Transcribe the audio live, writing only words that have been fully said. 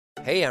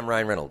Hey, I'm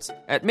Ryan Reynolds.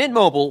 At Mint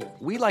Mobile,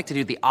 we like to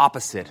do the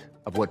opposite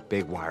of what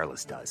Big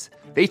Wireless does.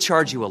 They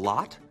charge you a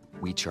lot,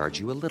 we charge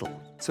you a little.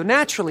 So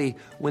naturally,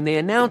 when they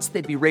announced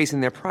they'd be raising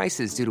their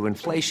prices due to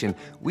inflation,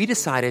 we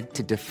decided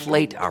to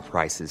deflate our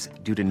prices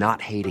due to not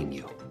hating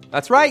you.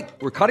 That's right.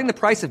 We're cutting the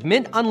price of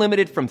Mint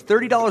Unlimited from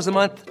 $30 a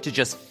month to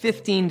just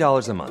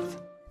 $15 a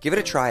month. Give it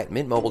a try at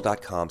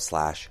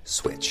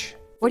mintmobile.com/switch.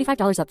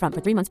 $45 up front for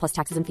 3 months plus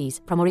taxes and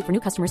fees. Promo rate for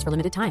new customers for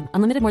limited time.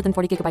 Unlimited more than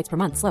 40 gigabytes per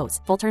month. Slows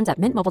full terms at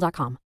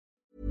mintmobile.com.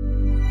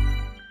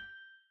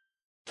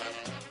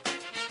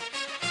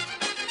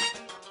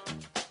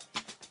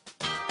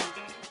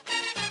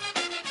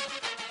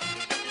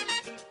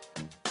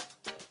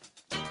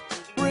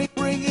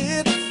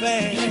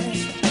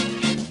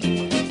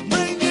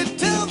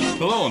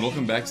 Hello and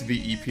welcome back to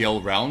the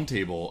EPL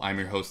Roundtable. I'm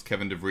your host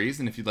Kevin DeVries,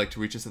 and if you'd like to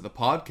reach us at the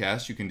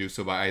podcast, you can do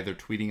so by either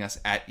tweeting us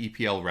at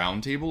EPL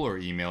Roundtable or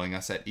emailing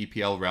us at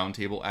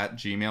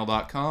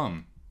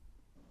eplroundtable@gmail.com.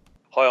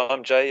 Hi,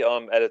 I'm Jay.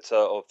 I'm editor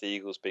of the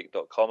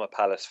Eaglesbeak.com, a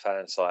Palace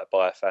fan site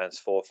by fans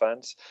for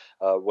fans,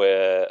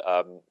 where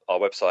our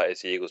website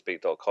is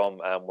theeaglesbeak.com,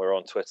 and we're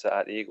on Twitter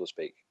at the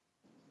Eaglesbeak.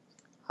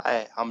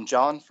 Hi, I'm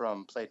John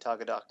from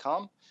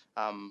PlayTaga.com.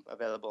 I'm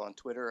available on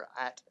Twitter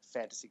at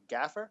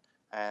FantasyGaffer,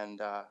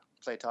 and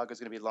PlayTaga is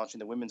going to be launching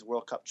the Women's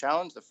World Cup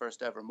Challenge, the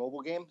first ever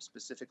mobile game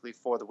specifically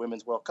for the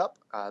Women's World Cup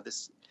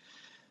this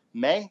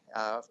May,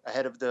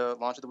 ahead of the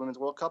launch of the Women's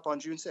World Cup on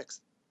June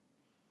 6th.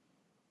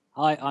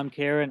 Hi, I'm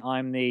Kieran.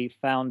 I'm the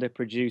founder,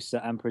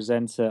 producer and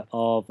presenter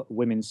of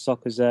Women's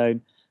Soccer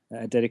Zone,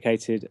 a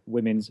dedicated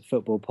women's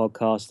football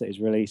podcast that is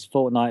released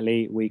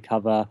fortnightly. We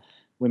cover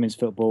women's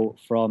football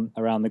from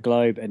around the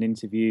globe and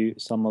interview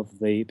some of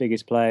the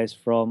biggest players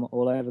from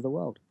all over the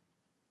world.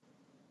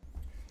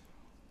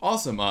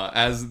 Awesome.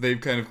 As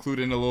they've kind of clued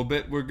in a little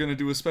bit, we're going to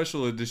do a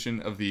special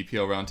edition of the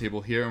EPL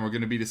Roundtable here, and we're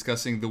going to be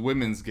discussing the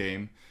women's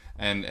game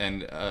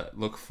and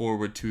look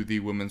forward to the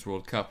Women's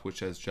World Cup,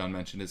 which, as John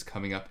mentioned, is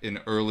coming up in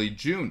early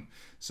June.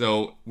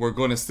 So we're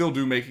going to still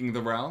do Making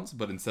the Rounds,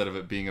 but instead of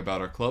it being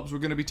about our clubs, we're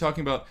going to be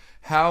talking about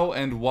how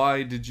and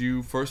why did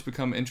you first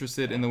become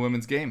interested in the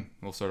women's game.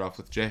 We'll start off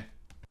with Jay.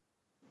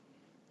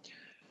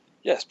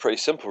 Yeah, it's pretty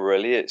simple,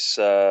 really. It's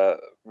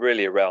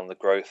really around the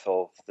growth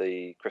of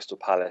the Crystal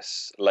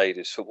Palace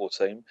ladies football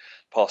team.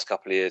 Past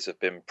couple of years have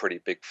been pretty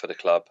big for the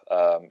club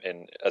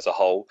as a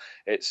whole.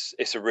 It's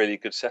a really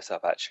good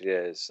setup, actually.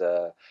 It's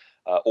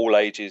all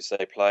ages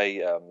they play.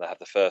 They have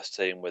the first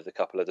team with a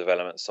couple of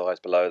development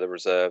sides below the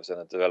reserves and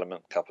a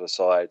development couple of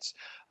sides.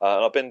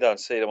 And I've been down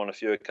to see them on a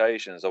few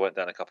occasions. I went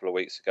down a couple of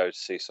weeks ago to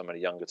see some of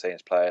the younger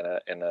teams play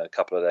in a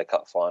couple of their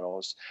cup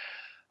finals.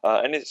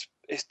 And it's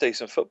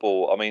decent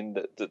football. I mean,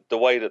 the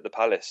way that the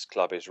Palace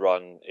club is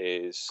run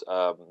is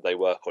they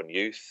work on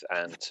youth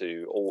and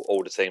to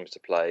all the teams to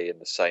play in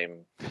the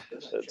same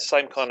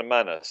kind of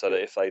manner, so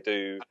that if they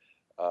do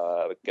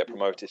get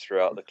promoted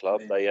throughout the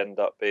club, they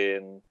end up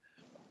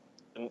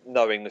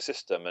knowing the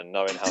system and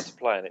knowing how to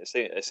play, and it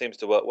seems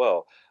to work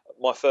well.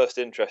 My first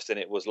interest in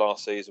it was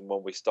last season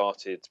when we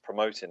started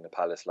promoting the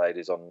Palace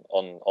ladies on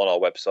our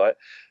website.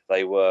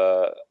 They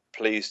were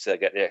pleased to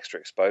get the extra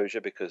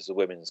exposure because the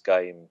women's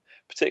game,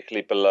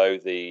 particularly below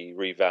the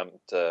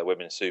revamped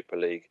Women's Super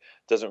League,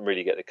 doesn't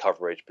really get the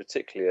coverage,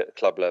 particularly at the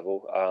club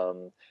level.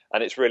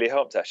 And it's really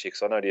helped, actually,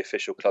 because I know the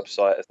official club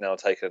site has now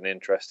taken an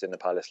interest in the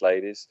Palace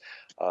ladies.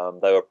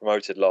 They were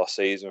promoted last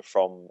season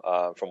from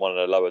one of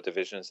the lower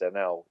divisions. They're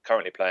now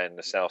currently playing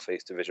the South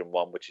East Division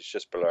 1, which is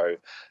just below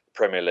the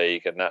Premier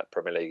League, and that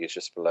Premier League is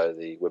just below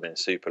the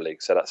Women's Super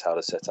League. So that's how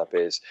the setup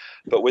is.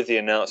 But with the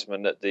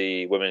announcement that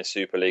the Women's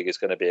Super League is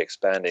going to be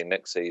expanding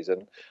next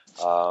season,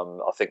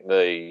 I think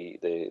the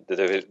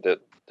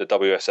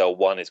WSL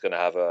 1 is going to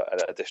have an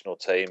additional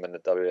team, and the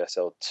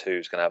WSL 2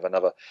 is going to have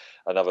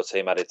another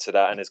team added to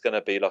that, and it's going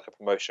to be like a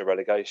promotion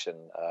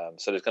relegation.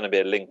 So there's going to be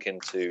a link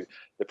into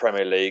the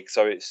Premier League.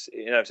 So it's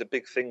a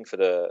big thing for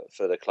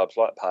the clubs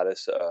like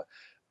Palace that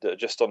are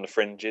just on the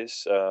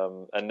fringes,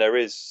 and there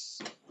is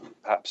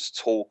perhaps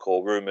talk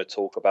or rumoured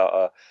talk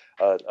about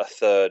a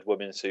third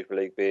Women's Super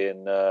League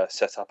being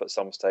set up at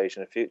some stage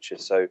in the future.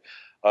 So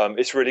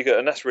it's really good,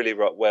 and that's really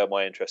where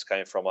my interest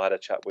came from. I had a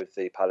chat with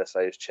the Palace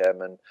ladies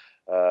chairman,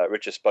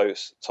 Richard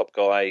Spokes, top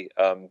guy,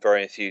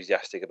 very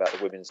enthusiastic about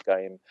the women's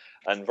game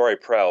and very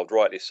proud,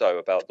 rightly so,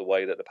 about the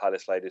way that the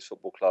Palace Ladies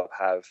Football Club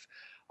have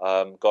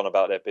gone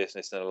about their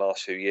business in the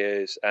last few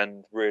years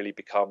and really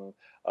become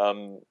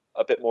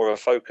a bit more of a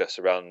focus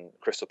around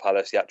Crystal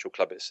Palace, the actual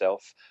club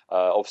itself.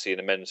 Obviously, in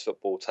the men's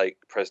football, take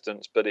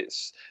precedence, but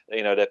it's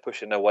they're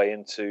pushing their way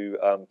into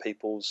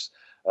people's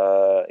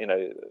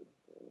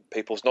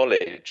people's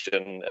knowledge,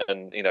 and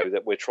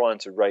that we're trying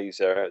to raise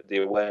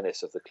the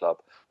awareness of the club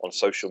on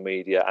social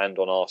media and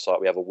on our site.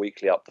 We have a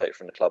weekly update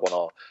from the club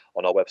on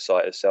our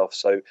website itself.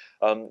 So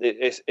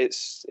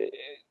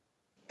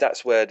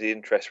that's where the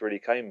interest really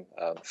came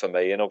for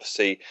me. And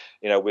obviously,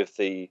 with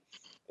the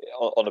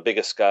on a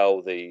bigger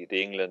scale, the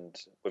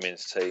England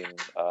women's team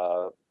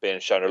being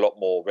shown a lot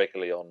more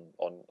regularly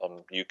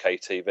on UK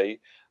TV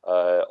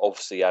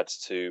obviously adds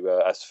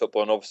to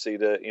football, and obviously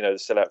the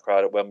sellout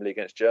crowd at Wembley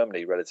against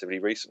Germany relatively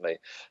recently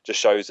just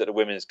shows that the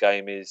women's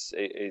game is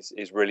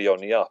really on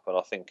the up, and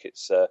I think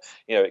it's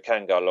it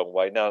can go a long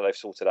way now that they've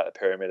sorted out the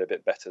pyramid a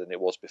bit better than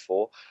it was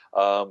before,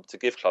 to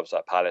give clubs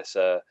like Palace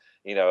a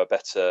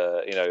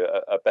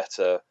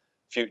better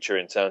future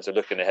in terms of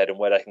looking ahead and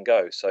where they can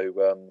go. So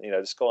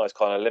the sky's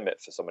kind of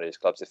limit for some of these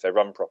clubs if they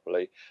run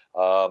properly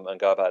and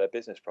go about their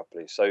business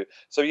properly. So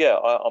yeah,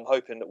 I'm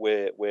hoping that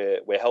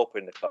we're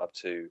helping the club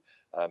to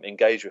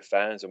engage with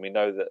fans, and we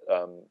know that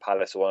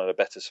Palace are one of the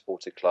better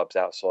supported clubs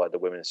outside the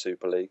Women's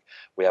Super League.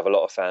 We have a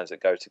lot of fans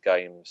that go to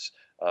games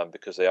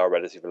because they are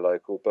relatively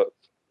local, but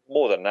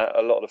more than that,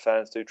 a lot of the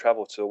fans do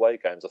travel to away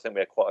games. I think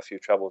we had quite a few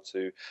travel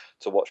to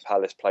watch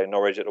Palace play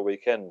Norwich at the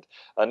weekend,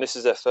 and this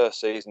is their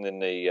first season in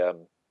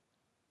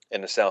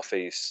the South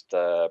East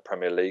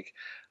Premier League,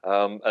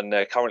 and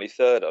they're currently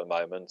third at the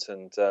moment.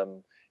 And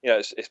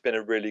it's been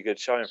a really good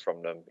showing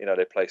from them.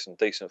 They play some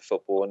decent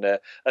football, and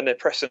they're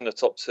pressing the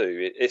top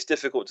two. It's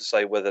difficult to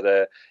say whether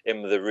they're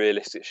in the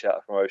realistic shout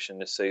of promotion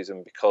this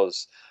season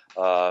because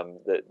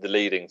the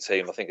leading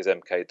team, I think, is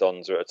MK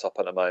Dons, are at the top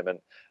at the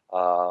moment.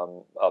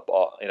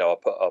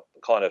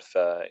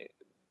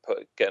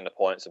 Getting the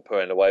points and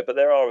putting away, but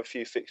there are a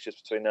few fixtures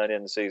between now and the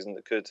end of the season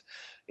that could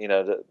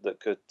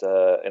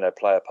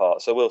play a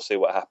part. So we'll see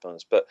what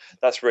happens. But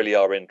that's really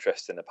our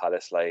interest in the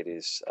Palace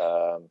ladies,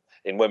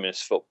 in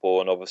women's football,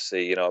 and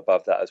obviously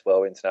above that as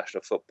well,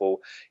 international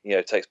football.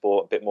 Takes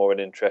a bit more an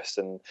interest,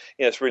 and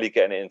it's really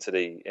getting it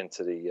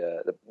into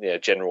the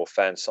general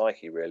fan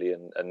psyche really,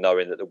 and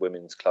knowing that the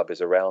women's club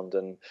is around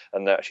and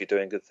they're actually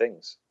doing good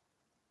things.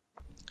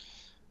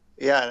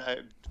 Yeah.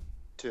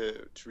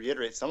 To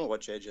reiterate some of what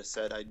Jay just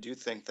said, I do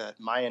think that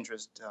my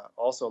interest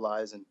also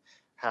lies in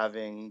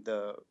having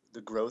the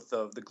growth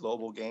of the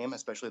global game,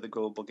 especially the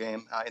global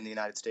game in the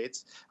United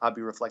States,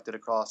 be reflected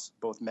across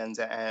both men's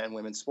and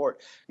women's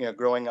sport.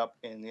 Growing up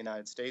in the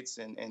United States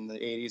in the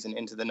 80s and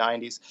into the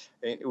 90s,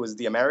 it was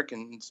the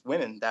American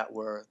women that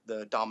were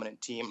the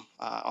dominant team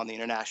on the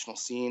international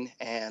scene,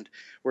 and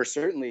were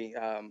certainly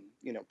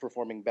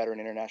performing better in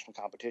international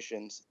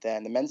competitions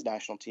than the men's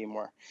national team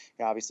were.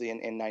 Obviously, in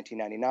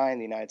 1999,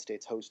 the United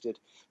States hosted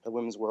the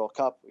Women's World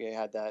Cup. We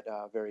had that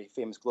very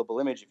famous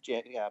global image of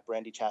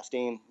Brandi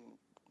Chastain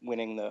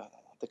winning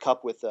the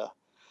cup with the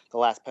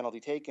last penalty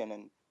taken,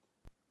 and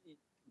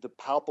the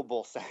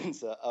palpable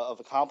sense of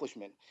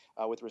accomplishment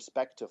with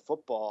respect to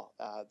football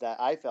that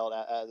I felt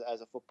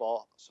as a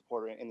football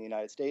supporter in the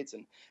United States,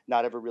 and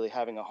not ever really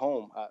having a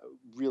home,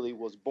 really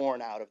was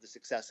born out of the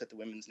success that the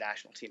women's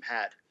national team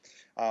had.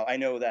 I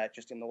know that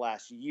just in the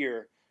last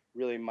year,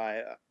 really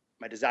my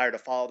desire to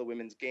follow the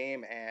women's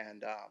game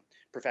and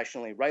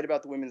professionally write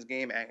about the women's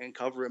game and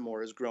cover it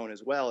more has grown,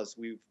 as well as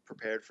we've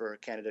prepared for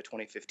Canada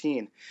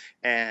 2015.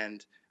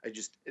 And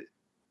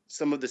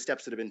some of the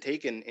steps that have been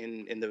taken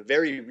in the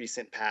very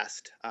recent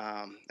past,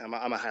 I'm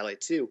a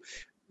highlight too,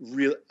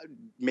 really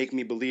make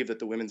me believe that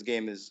the women's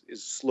game is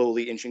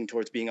slowly inching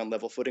towards being on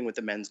level footing with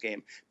the men's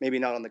game. Maybe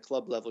not on the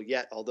club level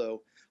yet,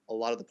 although a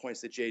lot of the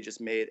points that Jay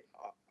just made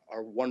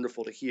are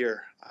wonderful to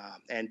hear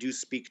and do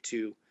speak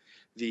to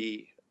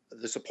the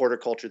supporter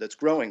culture that's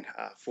growing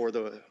for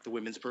the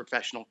women's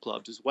professional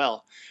clubs as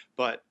well.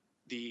 But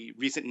the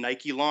recent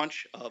Nike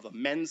launch of a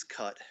men's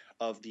cut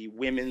of the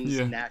women's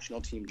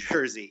national team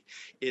jersey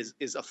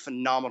is a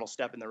phenomenal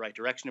step in the right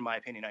direction, in my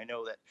opinion. I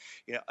know that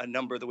a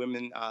number of the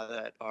women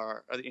that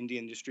are in the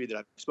industry that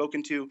I've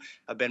spoken to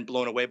have been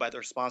blown away by the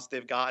response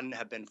they've gotten,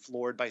 have been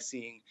floored by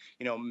seeing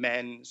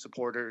male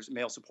supporters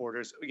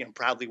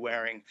proudly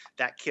wearing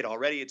that kit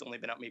already. It's only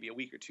been out maybe a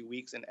week or 2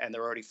 weeks, and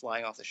they're already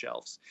flying off the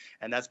shelves,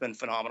 and that's been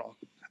phenomenal.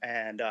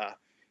 And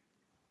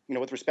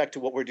with respect to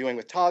what we're doing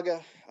with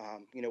Taga,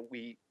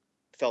 we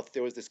felt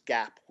there was this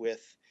gap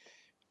with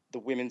the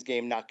women's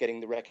game not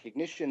getting the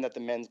recognition that the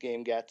men's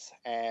game gets.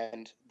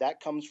 And that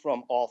comes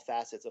from all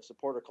facets of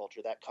supporter culture.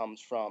 That comes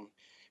from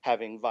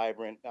having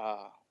vibrant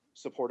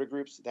supporter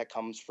groups, that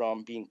comes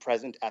from being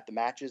present at the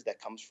matches, that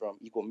comes from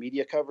equal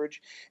media coverage,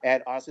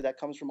 and honestly that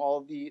comes from all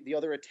of the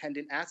other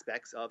attendant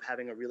aspects of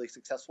having a really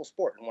successful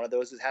sport. And one of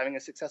those is having a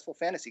successful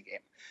fantasy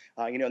game.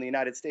 In the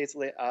United States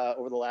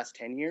over the last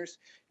 10 years,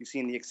 you've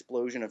seen the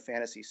explosion of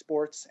fantasy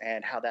sports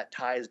and how that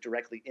ties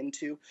directly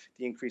into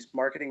the increased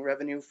marketing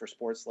revenue for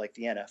sports like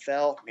the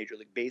NFL, Major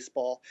League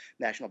Baseball,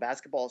 National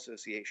Basketball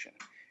Association.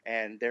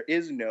 And there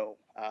is no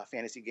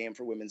fantasy game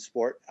for women's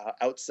sport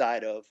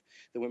outside of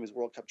the Women's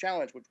World Cup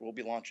Challenge, which we'll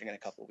be launching in a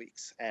couple of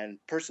weeks. And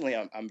personally,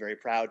 I'm very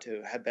proud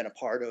to have been a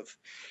part of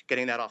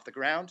getting that off the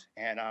ground.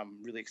 And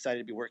I'm really excited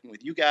to be working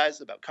with you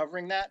guys about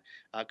covering that,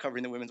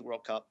 covering the Women's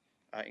World Cup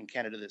in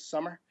Canada this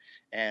summer,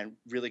 and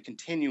really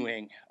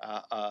continuing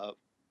a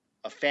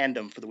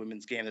fandom for the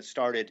women's game that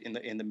started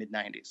in the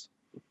mid-90s.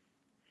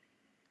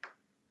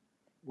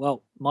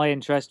 Well, my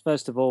interest,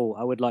 first of all,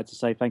 I would like to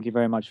say thank you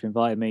very much for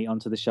inviting me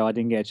onto the show. I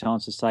didn't get a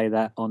chance to say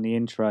that on the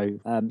intro.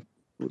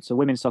 So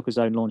Women's Soccer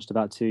Zone launched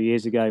about 2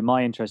 years ago.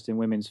 My interest in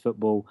women's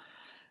football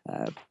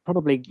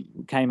probably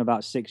came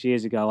about 6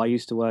 years ago. I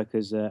used to work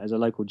as a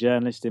local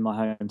journalist in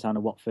my hometown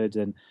of Watford,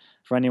 and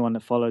for anyone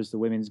that follows the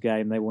women's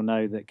game, they will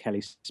know that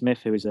Kelly Smith,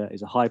 who is a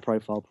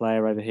high-profile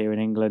player over here in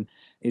England,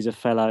 is a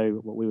fellow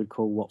what we would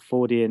call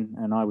Watfordian,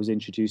 and I was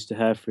introduced to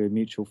her through a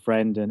mutual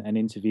friend and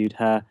interviewed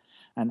her.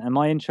 And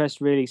my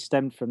interest really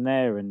stemmed from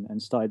there,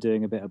 and started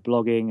doing a bit of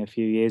blogging a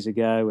few years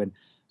ago, and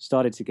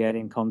started to get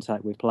in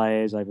contact with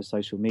players over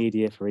social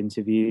media for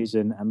interviews.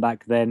 And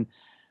back then,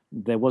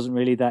 there wasn't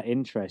really that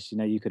interest.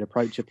 You could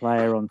approach a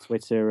player on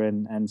Twitter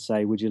and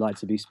say, would you like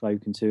to be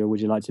spoken to, or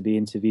would you like to be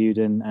interviewed?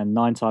 And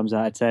 9 times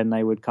out of 10,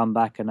 they would come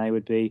back and they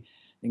would be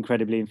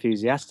incredibly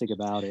enthusiastic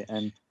about it.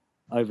 And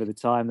over the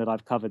time that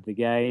I've covered the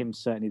game,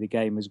 certainly the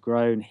game has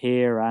grown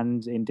here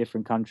and in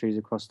different countries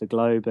across the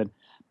globe. And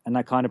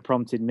that kind of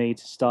prompted me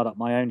to start up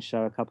my own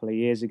show a couple of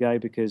years ago,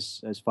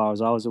 because as far as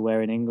I was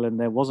aware in England,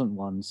 there wasn't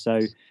one.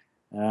 So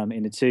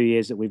in the 2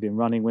 years that we've been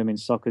running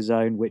Women's Soccer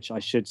Zone, which I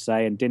should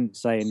say and didn't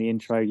say in the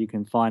intro, you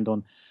can find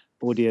on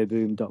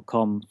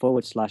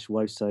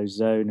audioboom.com/Woso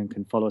Zone, and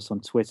can follow us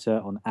on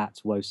Twitter on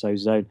 @Woso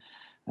Zone.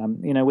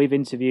 We've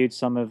interviewed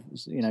some of,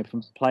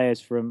 from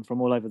players from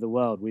all over the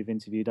world. We've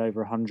interviewed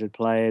over 100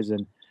 players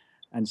and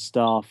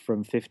staff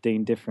from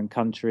 15 different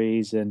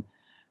countries, and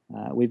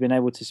we've been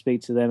able to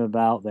speak to them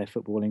about their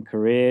footballing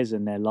careers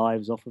and their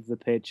lives off of the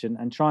pitch,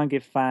 and try and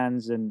give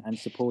fans and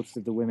supporters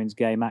of the women's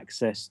game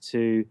access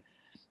to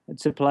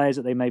players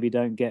that they maybe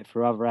don't get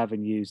for other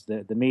avenues.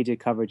 The media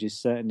coverage is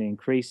certainly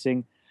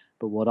increasing,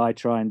 but what I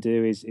try and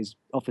do is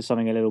offer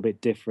something a little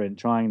bit different,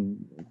 try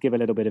and give a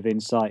little bit of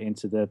insight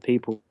into the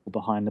people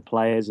behind the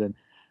players, and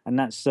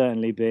that's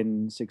certainly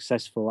been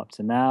successful up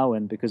to now.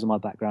 And because of my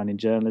background in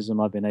journalism,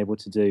 I've been able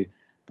to do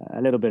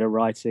a little bit of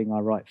writing. I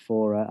write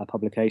for a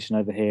publication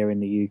over here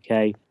in the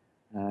UK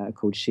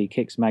called She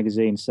Kicks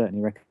magazine.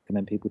 Certainly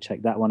recommend people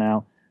check that one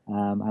out.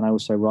 And I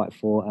also write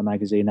for a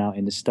magazine out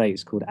in the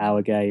States called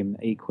Our Game,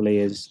 equally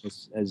as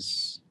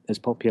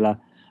popular,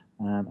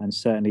 and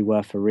certainly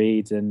worth a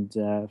read. And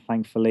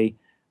thankfully,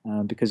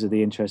 because of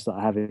the interest that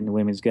I have in the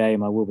women's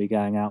game, I will be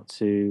going out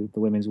to the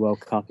Women's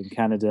World Cup in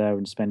Canada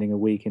and spending a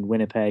week in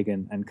Winnipeg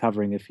and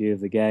covering a few of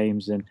the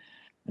games, and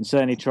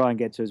certainly try and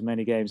get to as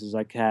many games as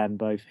I can,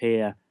 both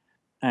here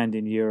and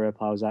in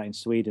Europe. I was out in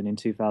Sweden in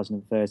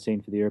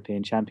 2013 for the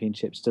European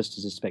Championships, just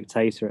as a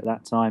spectator at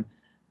that time.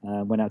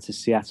 Went out to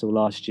Seattle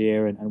last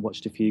year and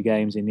watched a few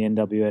games in the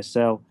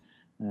NWSL.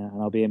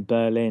 And I'll be in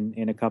Berlin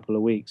in a couple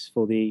of weeks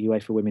for the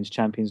UEFA Women's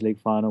Champions League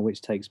final,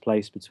 which takes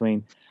place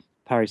between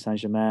Paris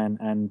Saint-Germain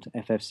and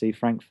FFC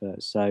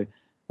Frankfurt. So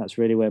that's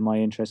really where my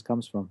interest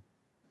comes from.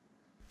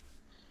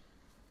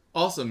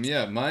 Awesome.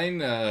 Yeah,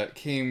 mine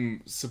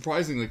came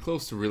surprisingly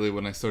close to really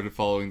when I started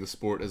following the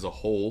sport as a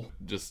whole,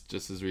 just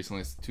as recently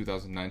as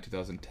 2009,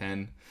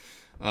 2010.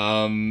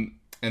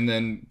 And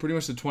then pretty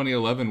much the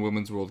 2011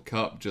 Women's World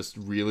Cup just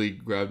really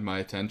grabbed my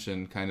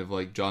attention, kind of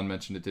like John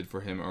mentioned it did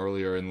for him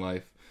earlier in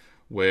life,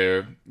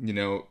 where,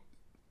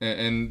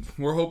 and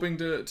we're hoping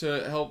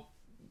to help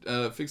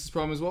fix this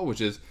problem as well,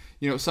 which is,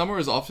 summer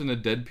is often a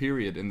dead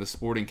period in the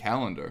sporting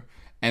calendar.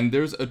 And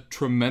there's a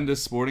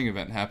tremendous sporting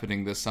event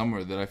happening this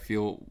summer that I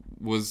feel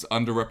was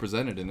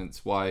underrepresented, and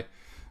it's why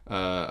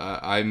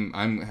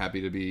I'm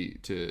happy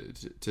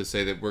to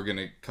say that we're going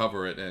to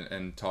cover it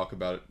and talk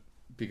about it,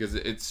 because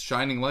it's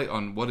shining light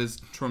on what is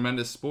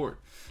tremendous sport.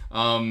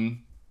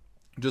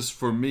 Just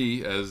for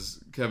me, as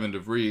Kevin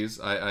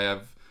DeVries, I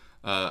have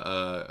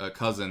a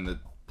cousin that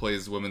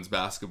plays women's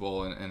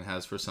basketball and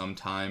has for some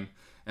time,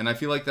 and I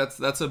feel like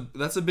that's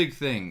a big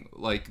thing.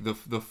 Like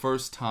the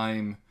first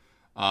time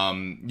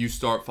you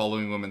start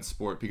following women's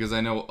sport, because I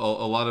know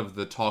a lot of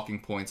the talking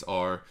points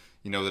are,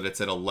 that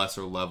it's at a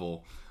lesser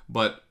level,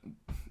 but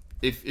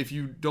if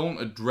you don't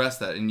address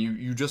that and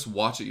you just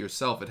watch it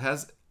yourself, it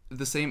has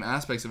the same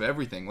aspects of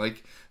everything.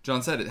 Like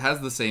John said, it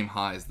has the same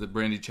highs, the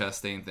Brandi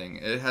Chastain thing.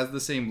 It has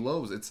the same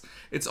lows.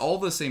 It's all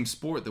the same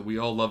sport that we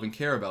all love and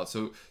care about.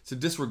 So to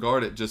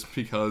disregard it just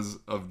because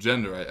of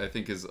gender, I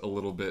think is a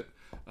little bit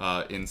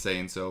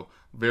insane. So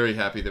very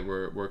happy that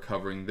we're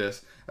covering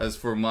this. As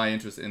for my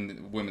interest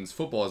in women's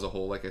football as a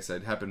whole, like I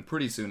said, happened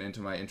pretty soon into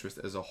my interest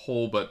as a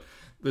whole. But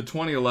the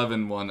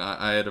 2011 one,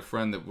 I had a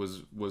friend that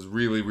was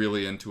really,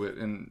 really into it,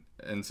 and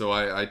so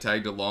I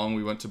tagged along.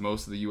 We went to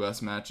most of the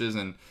U.S. matches,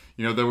 and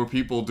there were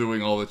people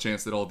doing all the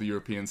chants that all the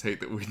Europeans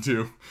hate that we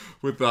do,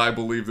 with the "I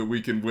believe that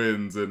we can"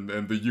 wins and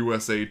the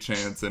USA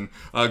chants, and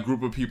a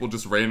group of people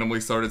just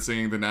randomly started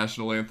singing the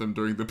national anthem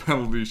during the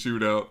penalty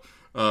shootout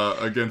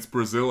against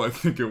Brazil, I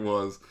think it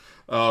was.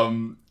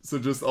 So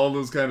just all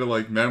those kind of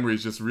like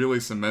memories just really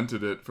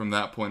cemented it from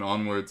that point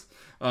onwards.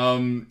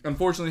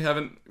 Unfortunately,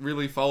 haven't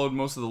really followed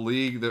most of the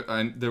league.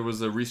 There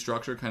was a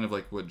restructure, kind of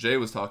like what Jay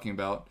was talking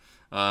about,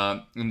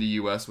 in the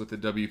U.S. with the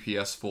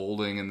WPS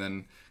folding, and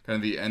then kind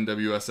of the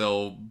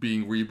NWSL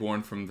being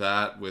reborn from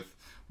that with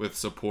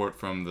support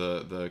from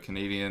the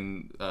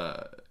Canadian,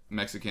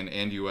 Mexican,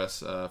 and U.S.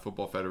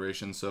 Football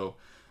Federation. So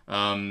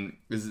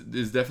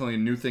is definitely a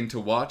new thing to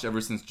watch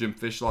ever since Jim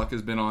Fishlock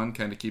has been on,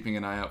 kind of keeping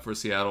an eye out for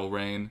Seattle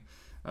Reign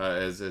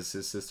as his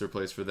sister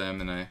plays for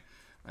them, and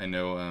I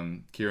know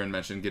Kieran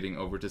mentioned getting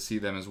over to see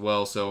them as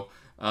well. So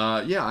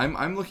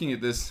I'm looking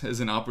at this as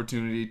an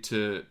opportunity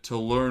to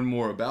learn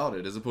more about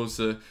it, as opposed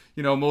to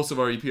most of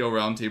our EPL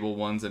Roundtable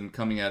ones and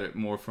coming at it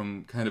more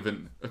from kind of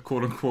a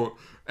quote unquote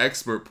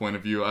expert point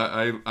of view.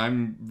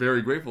 I'm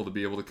very grateful to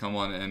be able to come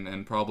on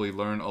and probably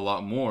learn a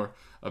lot more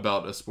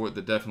about a sport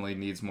that definitely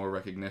needs more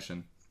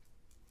recognition.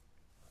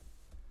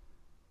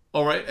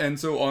 All right, and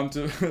so on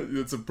to,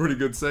 it's a pretty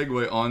good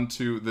segue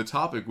onto the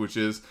topic, which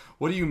is,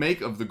 what do you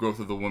make of the growth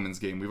of the women's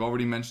game? We've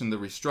already mentioned the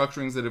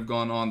restructurings that have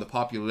gone on, the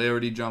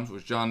popularity jumps,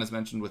 which John has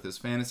mentioned with his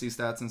fantasy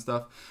stats and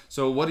stuff.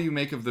 So what do you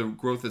make of the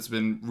growth that's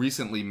been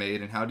recently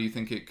made, and how do you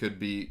think it could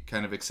be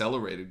kind of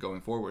accelerated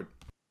going forward?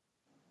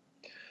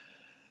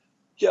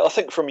 Yeah, I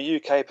think from a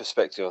UK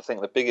perspective, I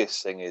think the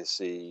biggest thing is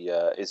the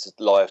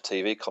live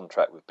TV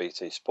contract with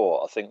BT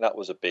Sport. I think that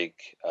was a big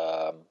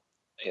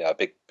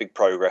big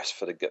progress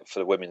for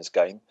the women's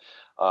game,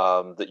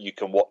 that you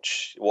can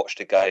watch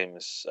the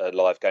games,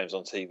 live games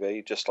on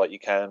TV, just like you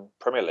can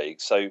Premier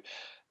League. So,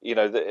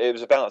 it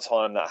was about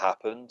time that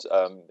happened.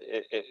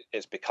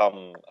 It's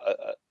become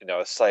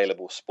a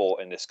saleable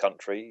sport in this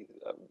country.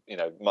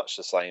 Much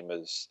the same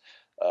as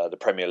the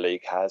Premier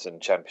League has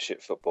and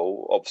Championship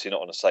football. Obviously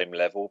not on the same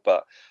level,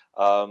 but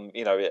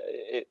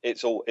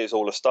it's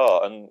all a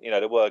start. And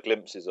there were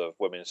glimpses of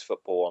women's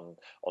football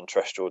on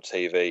terrestrial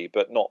TV,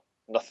 but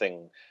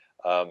nothing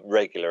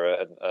regular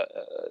and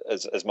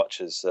as much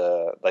as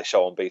they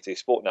show on BT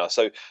Sport now.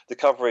 So the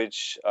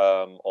coverage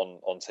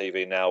on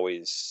TV now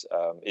is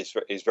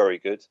very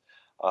good.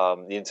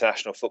 The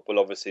international football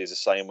obviously is the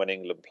same. When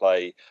England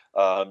play,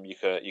 you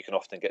can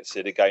often get to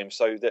see the game.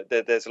 So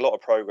there's a lot of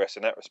progress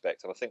in that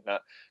respect, and I think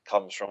that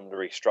comes from the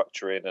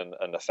restructuring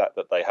and the fact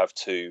that they have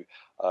two,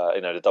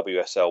 the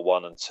WSL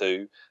 1 and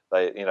 2.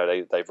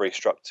 They've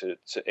restructured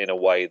in a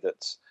way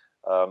that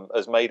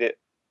has made it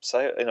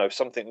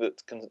something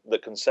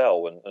that can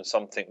sell and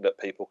something that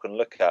people can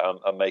look at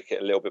and make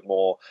it a little bit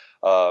more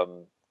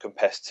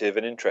competitive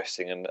and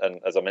interesting, and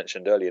as I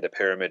mentioned earlier, the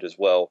pyramid as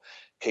well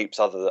keeps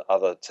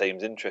other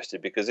teams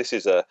interested, because this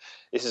is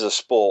a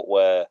sport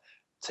where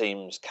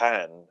teams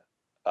can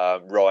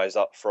rise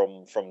up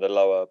from the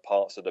lower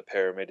parts of the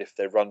pyramid if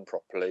they run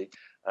properly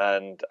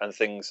and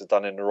things are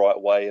done in the right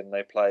way, and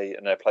they play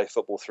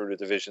football through the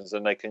divisions,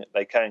 and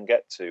they can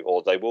get to,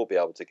 or they will be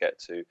able to get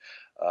to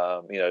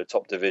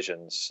top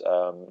divisions,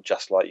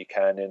 just like you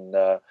can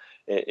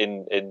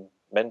in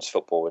men's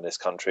football in this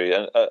country,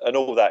 and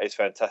all that is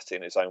fantastic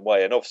in its own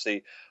way. And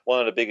obviously one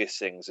of the biggest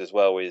things as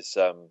well is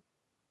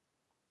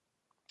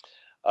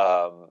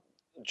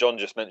John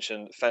just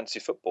mentioned fantasy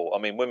football. I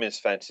mean, women's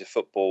fantasy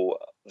football,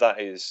 that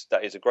is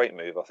a great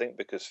move, I think,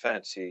 because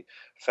fantasy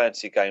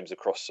games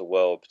across the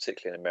world,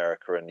 particularly in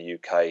America and the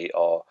UK,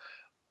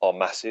 are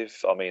massive.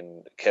 I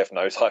mean, Kev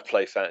knows I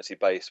play fantasy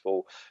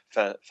baseball,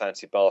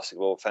 fantasy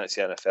basketball,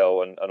 fantasy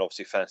NFL, and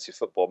obviously fantasy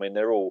football. I mean,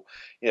 they're all,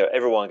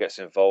 everyone gets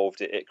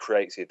involved. It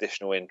creates the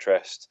additional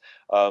interest,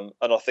 and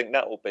I think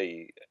that will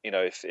be,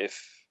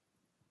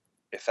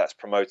 if that's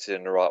promoted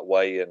in the right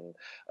way and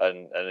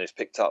is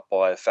picked up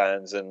by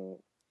fans, and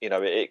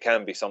it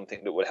can be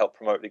something that would help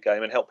promote the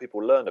game and help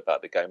people learn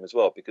about the game as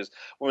well, because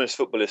women's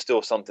football is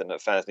still something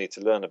that fans need to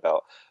learn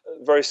about.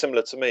 Very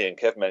similar to me, and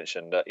Kev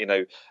mentioned that,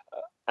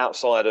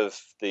 outside of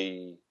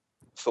the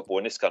football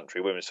in this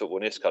country, women's football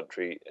in this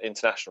country,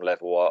 international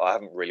level, I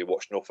haven't really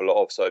watched an awful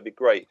lot of, so it'd be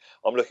great.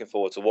 I'm looking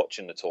forward to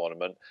watching the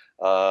tournament,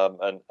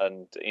 and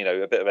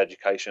a bit of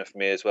education for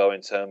me as well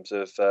in terms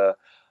of some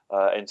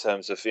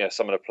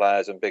of the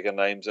players and bigger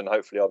names, and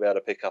hopefully I'll be able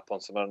to pick up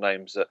on some of the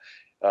names that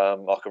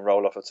I can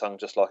roll off a tongue,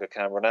 just like I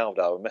can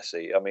Ronaldo and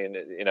Messi. I mean,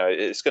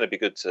 it's going to be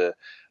good to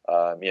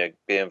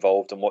be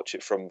involved and watch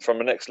it from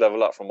the next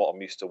level up from what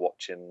I'm used to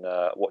watching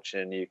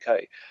in the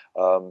UK.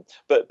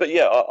 But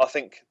yeah, I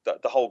think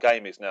that the whole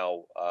game is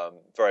now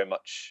very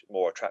much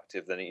more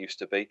attractive than it used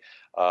to be.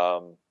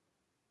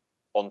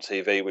 On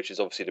TV, which is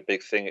obviously the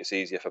big thing. It's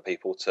easier for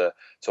people to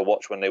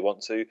watch when they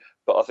want to.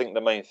 But I think the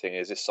main thing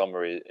is this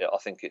summer. I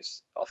think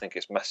it's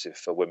massive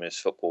for women's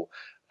football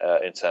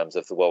in terms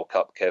of the World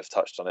Cup. Kev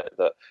touched on it,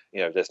 that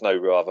there's no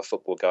real other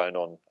football going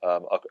on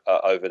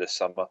over this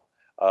summer.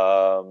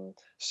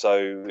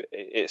 So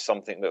it's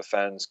something that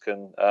fans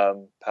can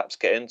perhaps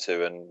get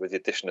into, and with the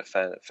addition of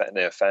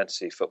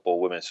fantasy football,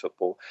 women's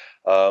football,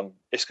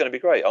 it's going to be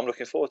great. I'm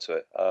looking forward to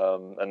it,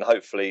 and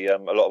hopefully a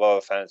lot of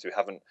other fans who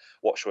haven't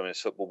watched women's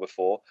football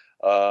before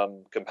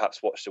can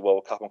perhaps watch the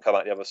World Cup and come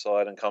out the other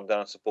side and come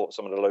down and support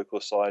some of the local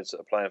sides that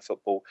are playing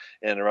football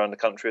in and around the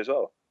country as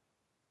well.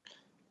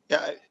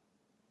 Yeah,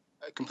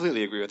 I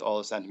completely agree with all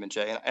the sentiment,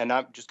 Jay. And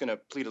I'm just going to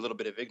plead a little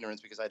bit of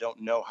ignorance, because I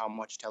don't know how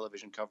much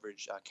television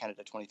coverage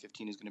Canada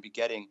 2015 is going to be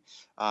getting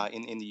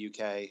in the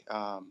UK,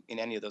 in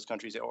any of those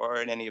countries,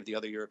 or in any of the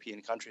other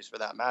European countries for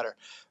that matter.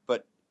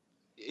 But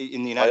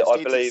in the United States,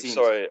 I believe.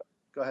 Sorry,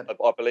 go ahead.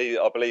 I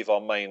believe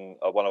one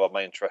of our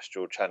main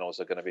terrestrial channels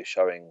are going to be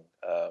showing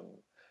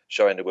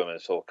showing the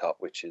Women's World Cup,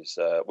 which is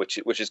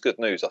good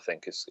news. I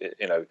think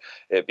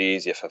it'd be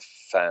easier for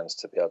fans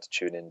to be able to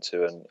tune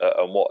into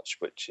and watch,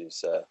 which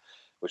is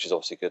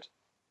obviously good.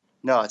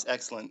 No, it's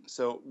excellent.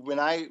 So when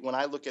I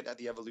look at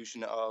the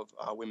evolution of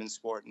women's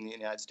sport in the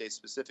United States,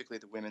 specifically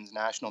the women's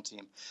national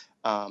team,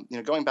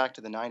 going back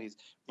to the 90s,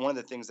 one of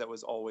the things that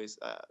was always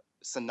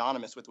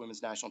synonymous with the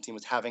women's national team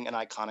was having an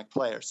iconic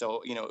player.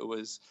 So, it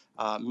was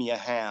Mia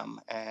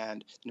Hamm,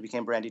 and it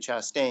became Brandy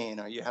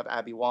Chastain, or you have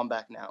Abby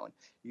Wambach now, and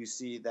you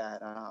see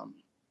that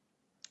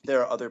there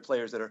are other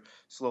players that are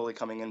slowly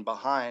coming in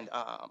behind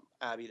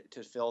Abby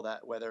to fill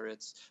that, whether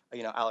it's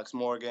Alex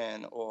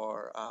Morgan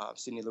or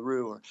Sydney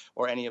Leroux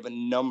or any of a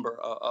number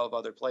of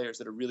other players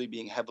that are really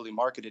being heavily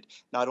marketed,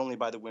 not only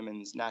by the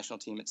women's national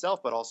team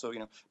itself, but also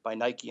by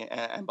Nike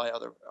and by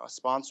other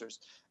sponsors.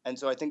 And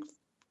so I think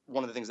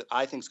one of the things that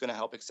I think is going to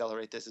help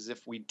accelerate this is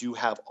if we do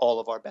have all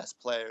of our best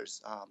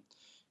players,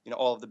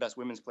 all of the best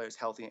women's players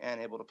healthy and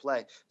able to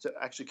play. So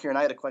actually, Kieran,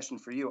 I had a question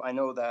for you. I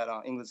know that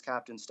England's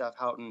captain, Steph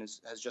Houghton,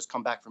 has just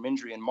come back from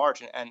injury in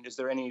March. And is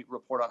there any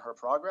report on her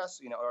progress?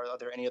 Or are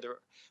there any other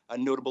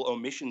notable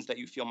omissions that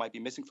you feel might be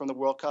missing from the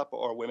World Cup,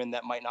 or women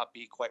that might not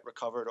be quite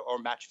recovered or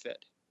match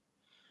fit?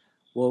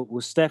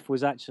 Well, Steph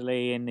was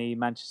actually in the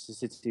Manchester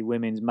City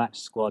women's match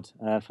squad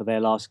for their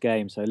last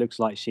game. So it looks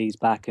like she's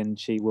back and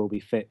she will be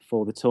fit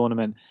for the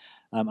tournament.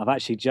 I've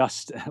actually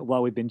just,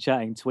 while we've been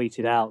chatting,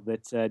 tweeted out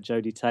that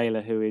Jodie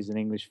Taylor, who is an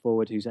English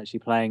forward who's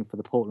actually playing for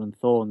the Portland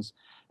Thorns,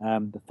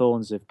 the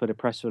Thorns have put a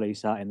press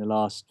release out in the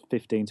last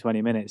 15,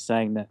 20 minutes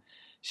saying that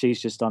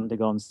she's just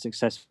undergone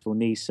successful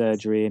knee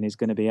surgery and is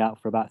going to be out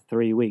for about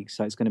 3 weeks.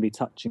 So it's going to be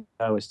touch and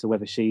go as to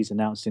whether she's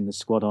announced in the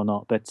squad or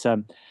not. But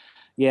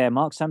yeah,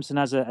 Mark Sampson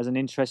has an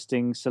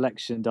interesting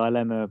selection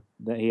dilemma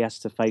that he has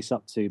to face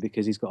up to,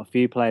 because he's got a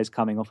few players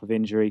coming off of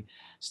injury.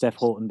 Steph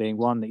Houghton being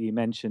one that you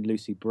mentioned.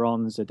 Lucy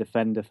Bronze, a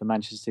defender for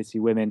Manchester City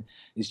Women,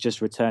 is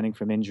just returning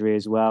from injury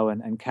as well.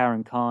 And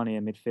Karen Carney,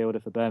 a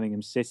midfielder for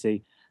Birmingham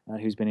City,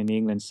 who's been in the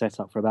England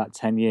setup for about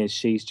 10 years.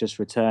 She's just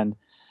returned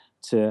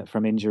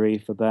from injury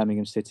for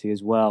Birmingham City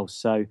as well.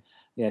 So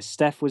yeah,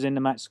 Steph was in the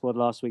match squad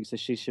last week, so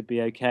she should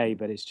be okay.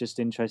 But it's just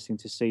interesting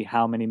to see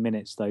how many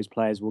minutes those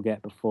players will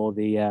get before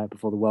the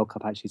World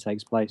Cup actually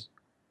takes place.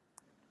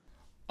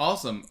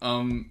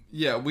 Awesome.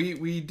 Yeah,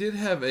 we did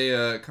have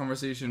a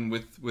conversation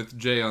with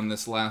Jay on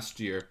this last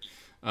year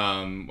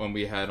when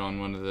we had on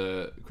one of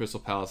the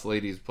Crystal Palace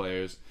ladies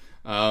players.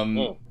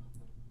 And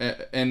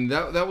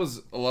that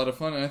was a lot of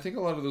fun, and I think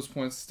a lot of those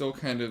points still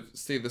kind of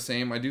stay the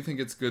same. I do think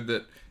it's good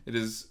that it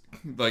is,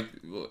 like,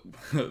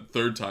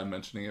 third time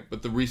mentioning it,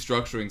 but the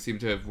restructuring seemed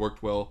to have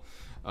worked well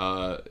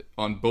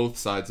on both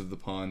sides of the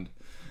pond.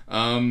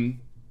 I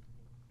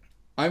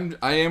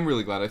am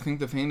really glad. I think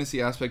the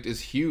fantasy aspect is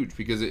huge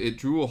because it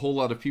drew a whole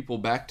lot of people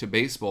back to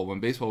baseball when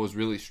baseball was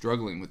really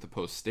struggling with the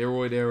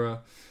post-steroid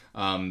era.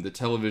 The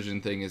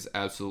television thing is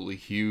absolutely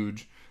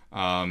huge.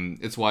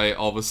 It's why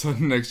all of a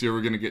sudden next year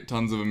we're going to get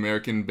tons of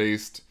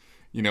American-based,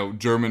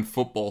 German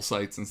football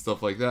sites and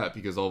stuff like that,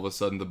 because all of a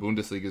sudden the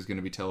Bundesliga is going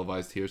to be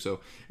televised here. So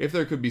if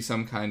there could be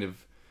some kind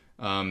of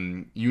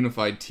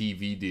unified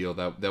TV deal,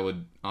 that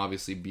would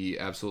obviously be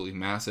absolutely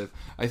massive.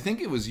 I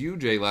think it was you,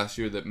 Jay, last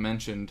year that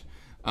mentioned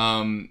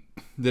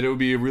that it would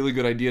be a really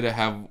good idea to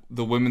have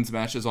the women's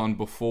matches on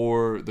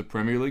before the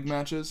Premier League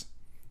matches.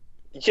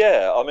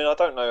 Yeah, I mean, I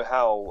don't know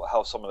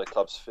how some of the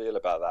clubs feel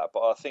about that,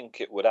 but I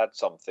think it would add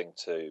something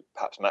to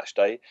perhaps match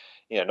day.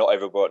 Not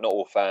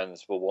all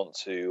fans will want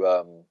to,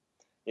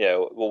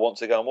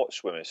 go and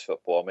watch women's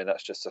football. I mean,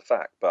 that's just a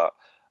fact. But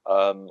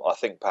I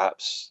think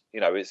perhaps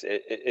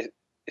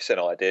it's an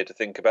idea to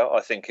think about.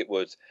 I think it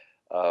would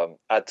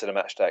add to the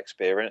match day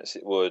experience.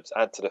 It would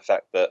add to the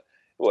fact that it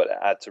would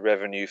add to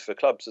revenue for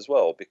clubs as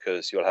well,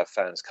 because you'll have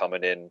fans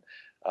coming in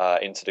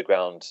into the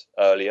ground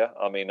earlier.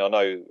 I mean, I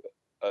know.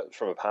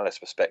 From a Palace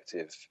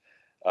perspective,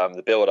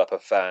 the build-up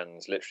of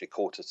fans, literally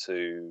quarter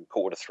to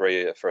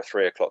three for a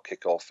 3 o'clock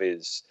kickoff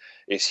is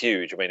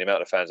huge. I mean, the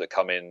amount of fans that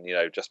come in,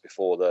 just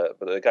before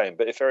the game.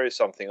 But if there is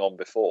something on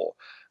before,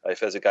 if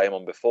there's a game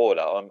on before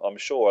that, I'm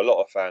sure a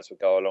lot of fans would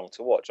go along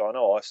to watch. I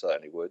know I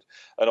certainly would.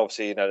 And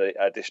obviously, the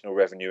additional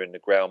revenue in the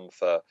ground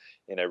for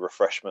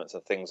refreshments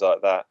and things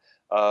like that.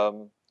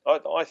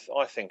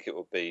 I think it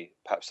would be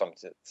perhaps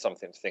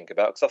something to think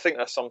about, because I think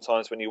that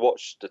sometimes when you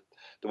watch the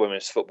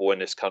women's football in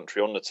this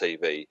country on the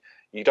TV,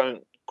 you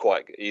don't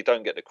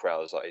get the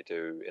crowds like you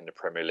do in the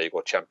Premier League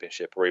or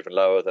Championship or even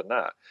lower than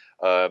that.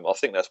 I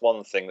think that's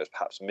one thing that's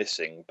perhaps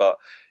missing. But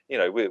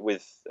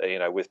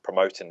with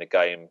promoting the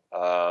game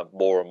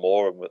more and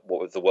more, and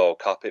with the World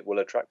Cup, it will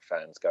attract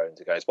fans going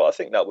to games. But I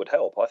think that would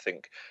help. I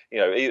think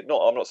I'm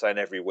not saying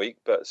every week,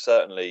 but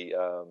certainly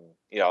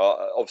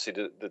obviously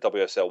the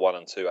WSL 1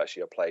 and 2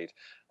 actually are played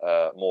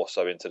more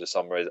so into the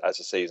summer as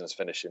the season's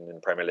finishing. In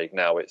the Premier League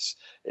now, it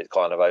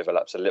kind of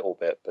overlaps a little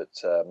bit, but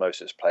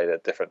most of it's played at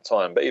a different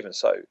time. But even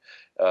so,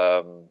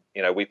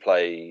 We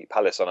play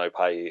Palace. I know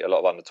pay a lot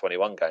of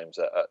under-21 games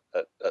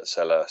at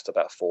Selhurst,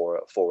 about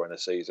four in a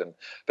season.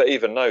 But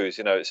even those,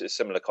 it's a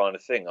similar kind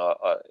of thing. I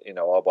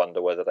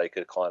wonder whether they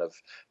could kind of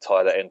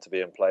tie that into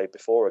being played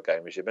before a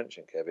game, as you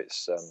mentioned, Kev.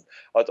 It's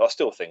I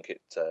still think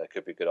it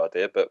could be a good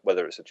idea, but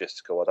whether it's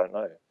logistical, I don't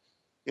know.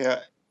 Yeah.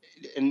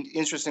 And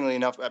interestingly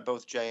enough,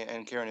 both Jay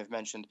and Karen have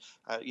mentioned,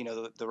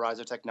 the rise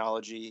of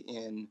technology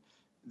in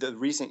the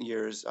recent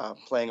years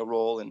playing a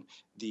role in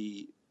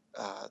the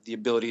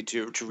ability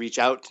to reach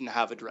out and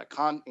have a direct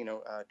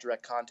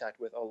contact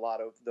with a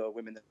lot of the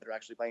women that are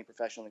actually playing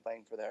professionally,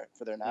 playing for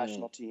their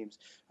national teams.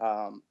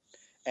 And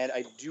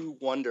I do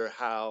wonder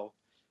how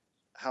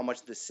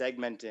much the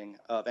segmenting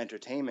of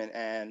entertainment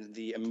and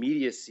the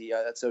immediacy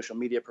that social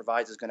media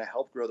provides is going to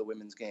help grow the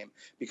women's game,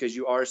 because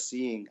you are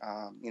seeing,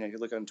 if you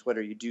look on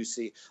Twitter, you do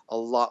see a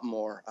lot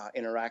more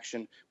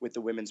interaction with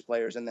the women's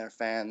players and their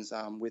fans,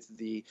 with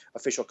the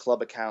official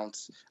club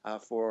accounts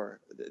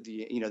for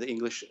the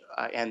English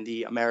and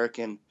the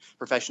American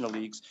professional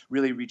leagues,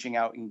 really reaching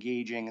out,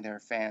 engaging their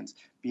fans,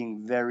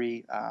 being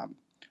very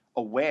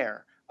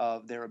aware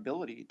of their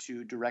ability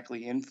to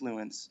directly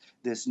influence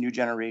this new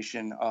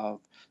generation of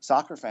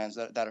soccer fans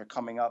that are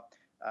coming up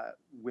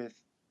with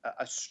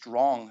a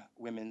strong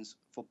women's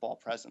football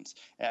presence.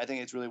 And I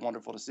think it's really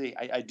wonderful to see.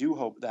 I do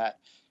hope that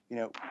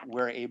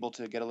we're able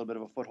to get a little bit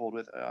of a foothold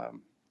with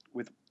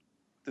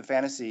the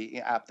fantasy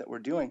app that we're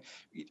doing.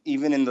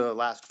 Even in the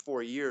last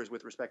 4 years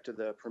with respect to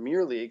the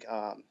Premier League,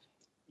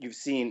 you've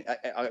seen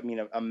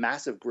a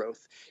massive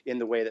growth in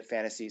the way that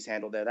fantasy is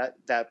handled there.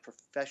 That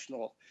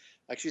professional,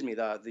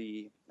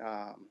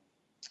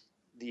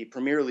 the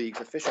Premier League's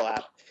official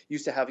app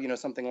used to have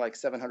something like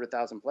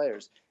 700,000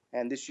 players,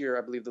 and this year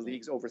I believe the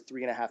league's over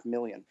 3.5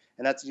 million,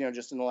 and that's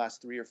just in the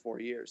last 3 or 4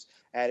 years.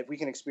 And if we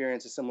can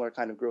experience a similar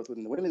kind of growth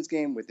within the women's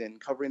game, within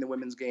covering the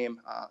women's game,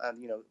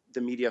 and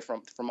the media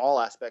from all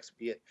aspects,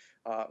 be it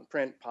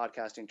print,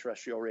 podcasting,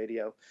 terrestrial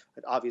radio,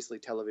 but obviously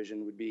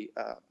television would be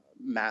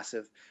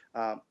massive.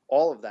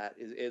 All of that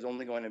is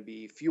only going to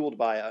be fueled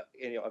by a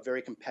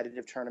very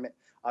competitive tournament.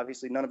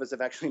 Obviously, none of us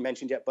have actually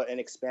mentioned yet, but an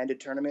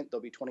expanded tournament.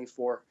 There'll be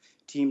 24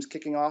 teams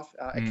kicking off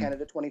at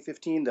Canada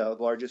 2015, the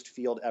largest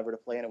field ever to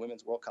play in a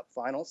Women's World Cup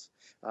finals.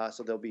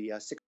 So there'll be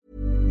 6.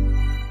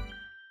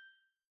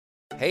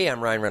 Hey,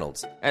 I'm Ryan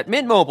Reynolds. At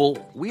Mint Mobile,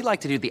 we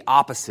like to do the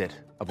opposite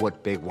of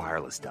what Big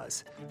Wireless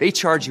does. They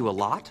charge you a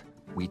lot.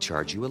 We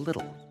charge you a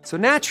little. So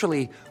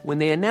naturally, when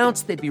they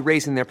announced they'd be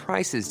raising their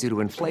prices due to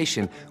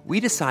inflation,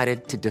 we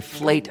decided to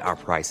deflate our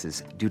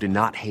prices due to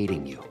not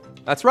hating you.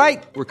 That's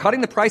right. We're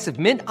cutting the price of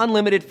Mint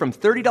Unlimited from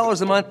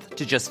 $30 a month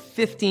to just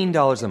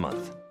 $15 a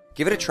month.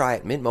 Give it a try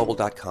at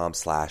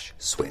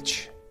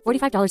mintmobile.com/switch.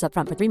 $45 up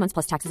front for 3 months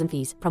plus taxes and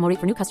fees. Promo rate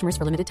for new customers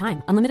for limited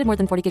time. Unlimited more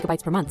than 40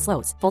 gigabytes per month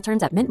slows. Full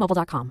terms at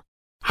mintmobile.com.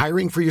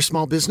 Hiring for your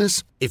small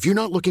business? If you're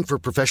not looking for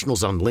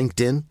professionals on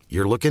LinkedIn,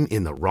 you're looking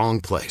in the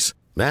wrong place.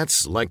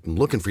 That's like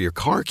looking for your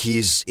car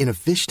keys in a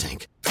fish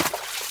tank.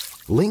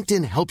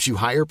 LinkedIn helps you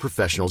hire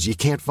professionals you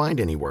can't find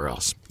anywhere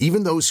else,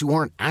 even those who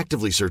aren't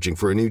actively searching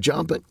for a new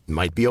job but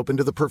might be open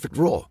to the perfect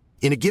role.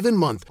 In a given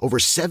month, over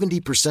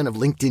 70% of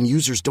LinkedIn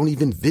users don't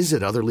even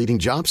visit other leading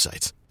job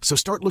sites. So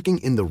start looking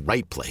in the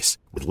right place.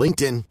 With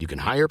LinkedIn, you can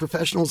hire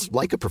professionals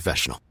like a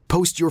professional.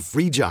 Post your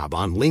free job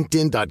on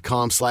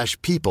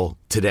linkedin.com/people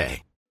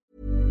today.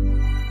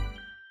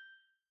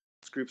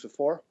 Groups of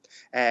 4,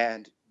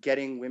 and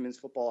getting women's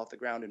football off the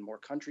ground in more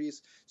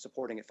countries,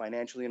 supporting it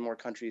financially in more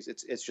countries.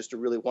 It's just a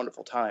really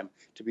wonderful time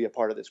to be a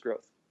part of this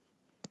growth.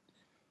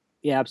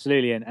 Yeah,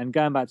 absolutely. And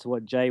going back to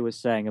what Jay was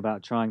saying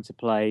about trying to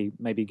play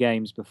maybe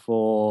games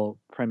before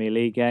Premier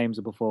League games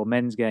or before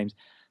men's games,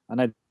 I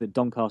know that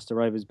Doncaster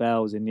Rovers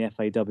Bells in the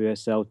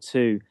FAWSL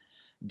 2,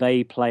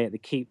 they play at the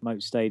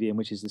Keepmoat Stadium,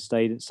 which is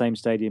the same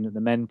stadium that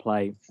the men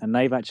play, and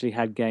they've actually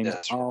had games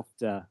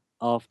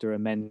after a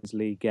men's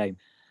league game.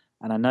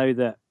 And I know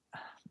that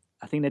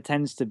I think there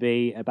tends to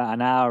be about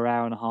an hour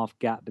and a half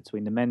gap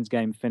between the men's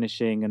game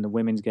finishing and the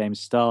women's game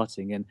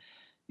starting. And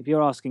if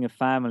you're asking a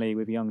family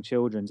with young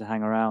children to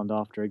hang around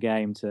after a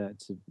game to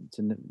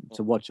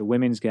watch a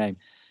women's game,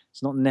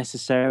 it's not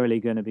necessarily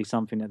going to be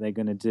something that they're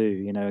going to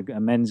do. A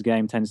men's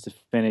game tends to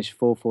finish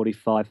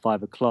 4:45,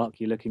 5 o'clock.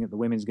 You're looking at the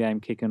women's game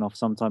kicking off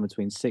sometime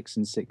between 6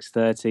 and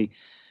 6:30.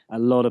 A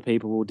lot of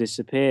people will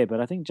disappear.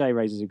 But I think Jay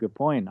raises a good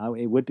point.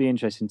 It would be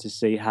interesting to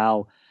see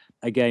how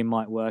a game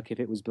might work if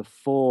it was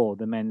before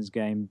the men's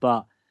game,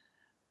 but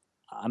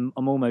I'm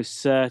almost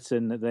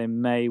certain that there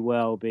may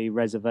well be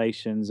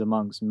reservations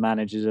amongst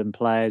managers and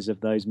players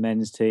of those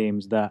men's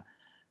teams that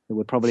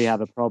would probably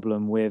have a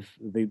problem with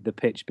the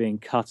pitch being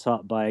cut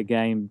up by a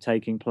game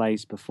taking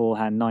place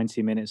beforehand,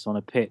 90 minutes on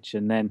a pitch,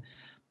 and then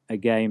a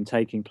game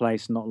taking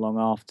place not long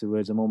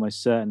afterwards. I'm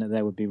almost certain that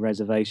there would be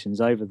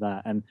reservations over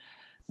that. And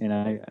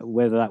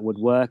whether that would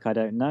work, I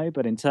don't know.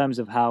 But in terms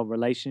of how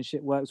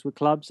relationship works with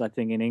clubs, I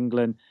think in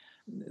England,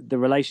 the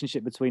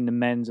relationship between the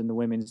men's and the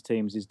women's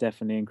teams is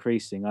definitely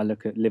increasing. I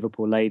look at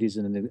Liverpool ladies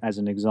as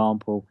an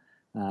example.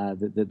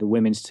 The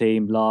women's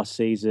team last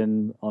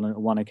season on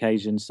one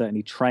occasion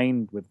certainly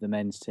trained with the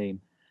men's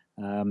team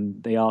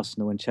The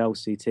Arsenal and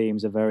Chelsea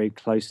teams are very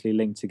closely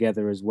linked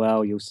together as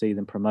well. You'll see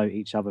them promote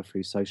each other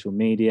through social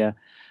media.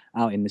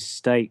 Out in the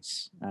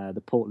States,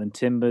 the Portland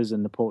Timbers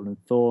and the Portland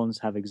Thorns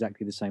have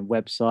exactly the same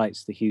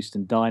websites. The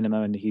Houston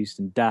Dynamo and the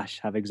Houston Dash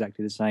have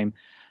exactly the same.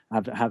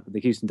 The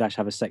Houston Dash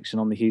have a section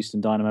on the Houston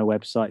Dynamo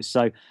website.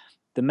 So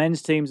the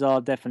men's teams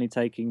are definitely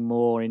taking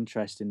more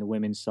interest in the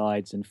women's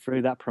sides, and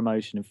through that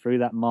promotion and through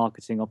that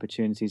marketing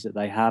opportunities that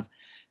they have,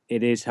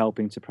 it is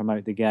helping to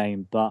promote the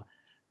game. But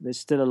there's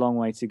still a long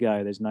way to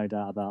go. There's no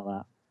doubt about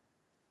that.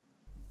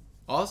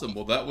 Awesome.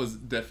 Well, that was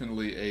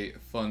definitely a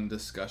fun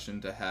discussion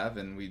to have,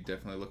 and we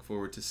definitely look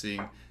forward to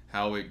seeing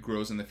how it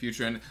grows in the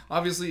future. And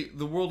obviously,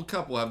 the World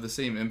Cup will have the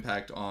same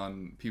impact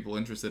on people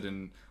interested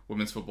in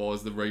women's football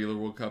as the regular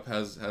World Cup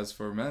has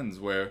for men's,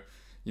 where,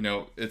 you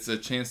know, it's a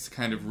chance to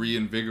kind of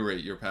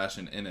reinvigorate your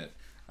passion in it,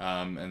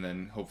 and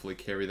then hopefully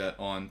carry that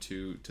on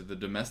to the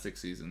domestic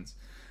seasons.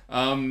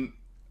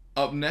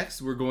 Up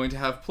next, we're going to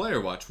have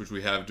Player Watch, which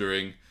we have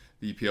during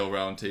the EPL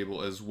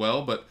Roundtable as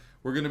well, but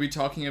we're going to be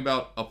talking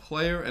about a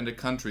player and a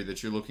country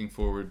that you're looking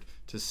forward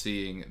to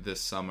seeing this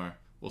summer.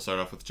 We'll start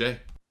off with Jay.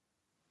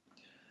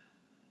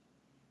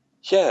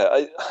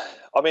 Yeah,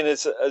 I mean,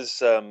 as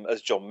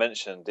John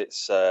mentioned,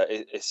 it's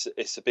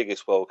the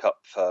biggest World Cup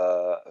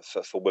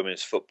for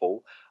women's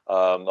football.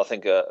 I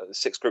think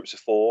 6 groups of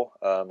 4.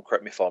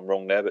 Correct me if I'm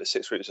wrong there, but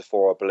 6 groups of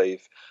 4, I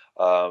believe,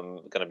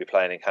 going to be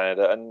playing in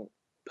Canada, and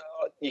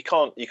you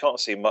can't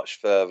see much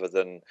further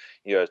than,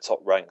 you know, top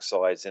ranked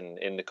sides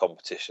in the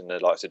competition, the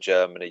likes of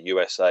Germany,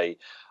 USA.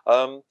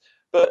 But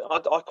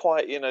I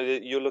quite, you know,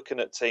 you're looking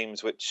at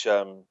teams which,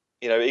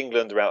 you know,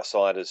 England are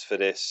outsiders for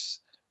this.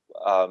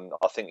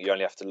 I think you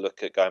only have to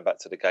look at going back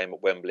to the game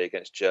at Wembley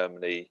against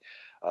Germany.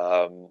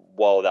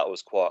 While that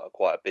was quite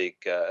a big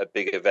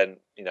event,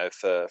 you know,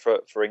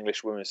 for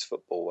English women's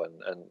football,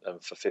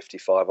 and for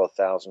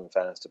 55,000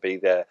 fans to be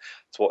there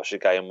to watch the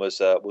game was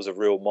a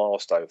real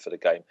milestone for the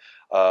game.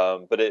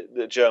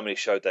 But Germany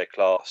showed their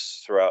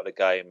class throughout the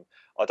game.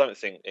 I don't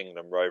think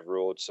England were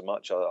overawed so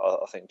much.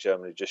 I think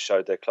Germany just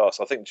showed their class.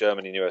 I think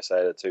Germany and USA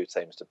are the 2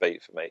 teams to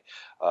beat for me,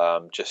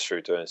 just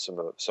through doing some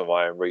of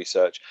my own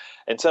research.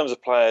 In terms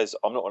of players,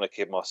 I'm not going to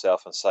kid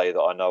myself and say that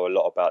I know a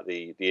lot about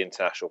the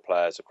international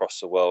players across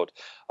the world,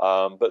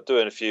 but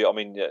doing a few. I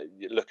mean,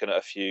 looking at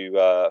a few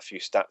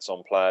stats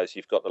on players,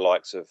 you've got the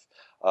likes of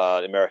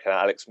the American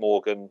Alex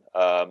Morgan,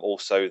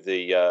 also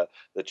the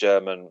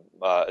German,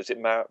 is it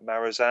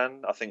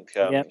Marizan? I think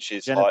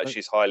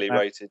she's highly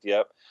rated.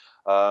 Yep.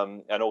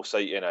 And also,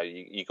 you know,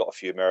 you got a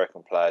few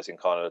American players in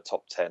kind of the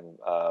top 10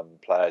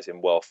 players in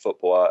world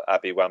football.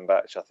 Abby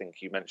Wambach, I think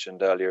you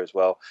mentioned earlier as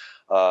well.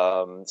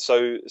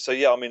 So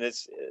yeah, I mean,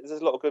 there's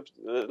a lot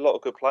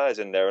of good players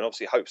in there, and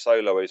obviously Hope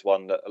Solo is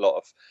one that a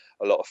lot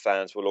of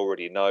fans will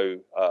already know.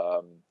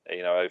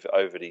 You know,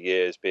 over the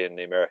years, being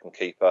the American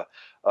keeper.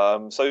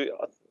 So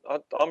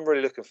I'm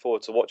really looking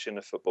forward to watching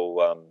the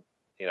football.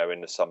 You know,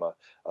 in the summer,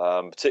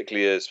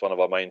 particularly as one of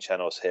our main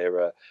channels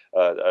here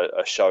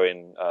are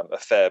showing a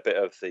fair bit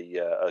of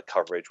the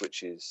coverage,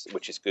 which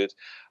is good,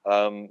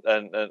 and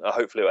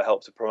hopefully it will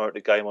help to promote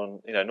the game on,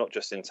 you know, not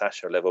just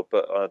international level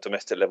but on a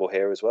domestic level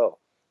here as well.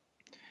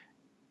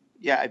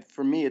 Yeah,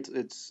 for me,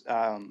 it's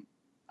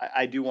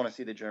I do want to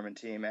see the German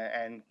team,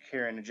 and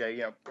Kieran and Jay,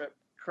 you know,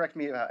 correct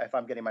me if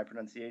I'm getting my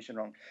pronunciation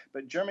wrong,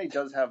 but Germany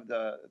does have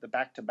the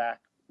back-to-back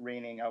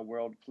reigning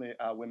world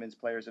women's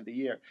players of the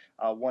year,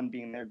 one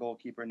being their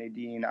goalkeeper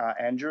Nadine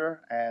Angerer,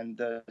 and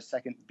the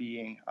second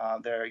being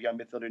their young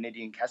midfielder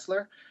Nadine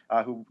Kessler,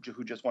 who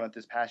just won it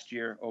this past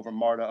year over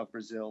Marta of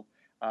Brazil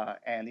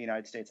and the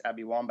United States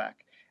Abby Wambach.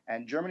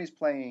 And Germany's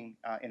playing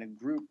in a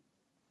group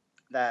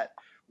that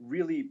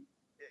really,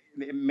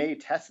 it may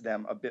test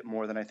them a bit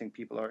more than I think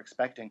people are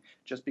expecting,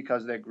 just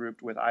because they're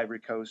grouped with Ivory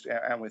Coast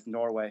and with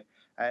Norway.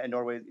 And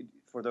Norway,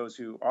 for those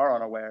who are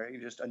unaware,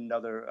 is just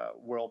another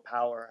world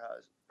power,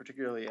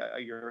 particularly a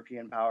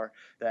European power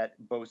that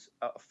boasts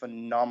a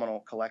phenomenal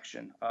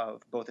collection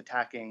of both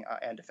attacking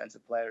and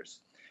defensive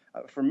players.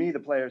 For me, the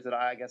players that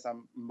I guess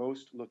I'm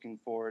most looking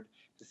forward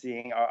to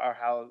seeing are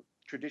how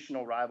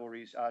traditional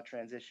rivalries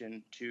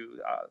transition to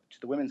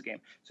the women's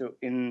game. So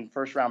in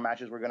first round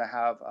matches, we're going to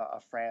have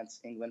a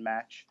France-England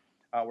match.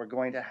 We're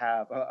going to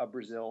have a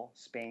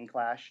Brazil-Spain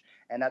clash.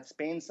 And that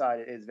Spain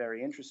side is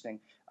very interesting.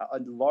 A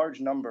large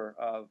number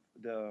of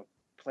the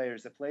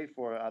players that play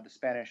for the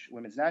Spanish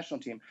women's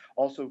national team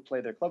also play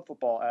their club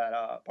football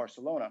at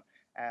Barcelona.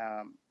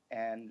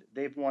 And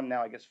they've won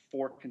now, I guess,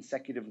 4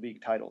 consecutive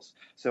league titles.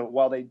 So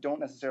while they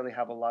don't necessarily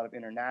have a lot of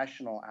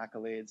international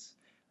accolades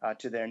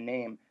to their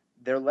name,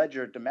 their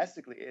ledger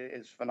domestically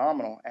is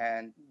phenomenal.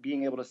 And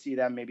being able to see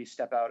them maybe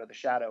step out of the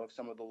shadow of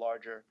some of the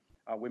larger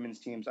women's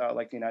teams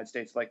like the United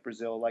States, like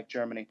Brazil, like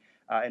Germany,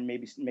 and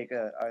maybe make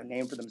a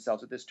name for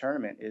themselves at this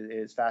tournament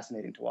is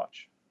fascinating to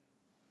watch.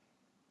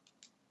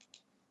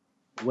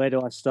 Where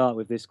do I start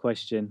with this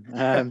question?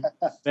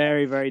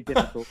 Very, very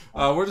difficult.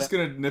 We're just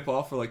going to nip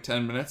off for like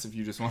 10 minutes if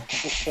you just want.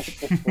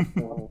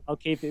 I'll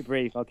keep it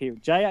brief.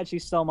 Jay actually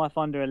stole my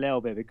thunder a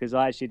little bit because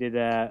I actually did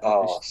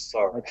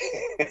sorry.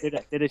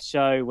 did a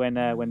show when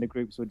the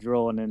groups were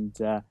drawn, and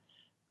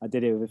I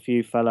did it with a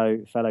few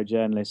fellow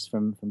journalists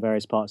from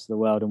various parts of the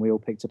world, and we all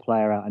picked a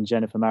player out, and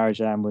Jennifer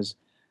Marijan was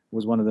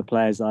one of the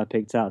players that I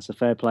picked out. So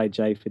fair play,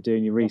 Jay, for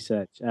doing your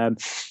research.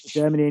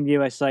 Germany and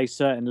USA,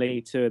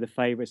 certainly two of the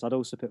favourites. I'd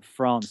also put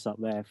France up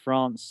there.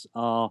 France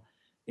are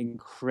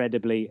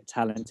incredibly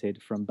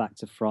talented from back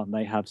to front.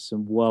 They have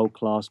some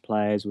world-class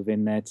players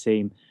within their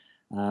team.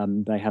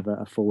 They have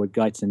a forward,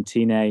 Gaëtan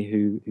Tiné,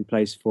 who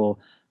plays for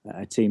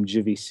a team,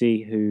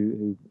 Juvisy,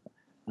 who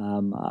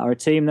are a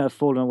team that have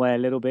fallen away a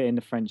little bit in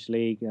the French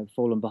league, have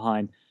fallen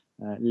behind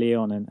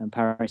Lyon and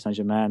Paris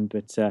Saint-Germain,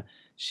 but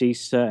she's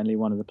certainly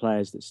one of the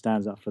players that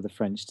stands up for the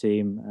French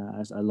team,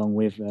 along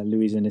with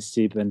Louisa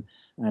Nassib and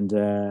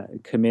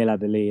Camille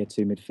Abeli,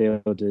 two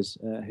midfielders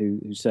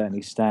who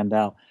certainly stand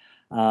out.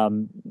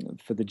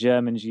 For the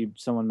Germans,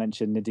 someone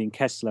mentioned Nadine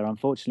Kessler.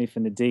 Unfortunately for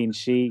Nadine,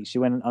 she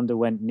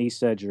underwent knee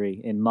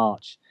surgery in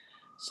March,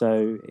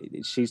 so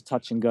she's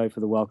touch and go for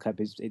the World Cup.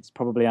 It's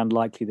probably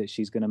unlikely that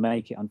she's going to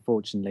make it,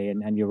 unfortunately.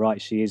 And you're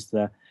right, she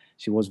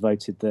was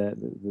voted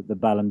the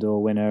Ballon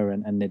d'Or winner,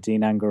 and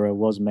Nadine Angora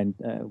was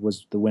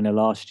the winner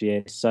last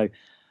year. So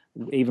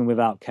even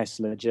without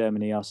Kessler,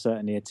 Germany are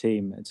certainly a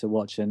team to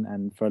watch,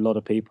 and for a lot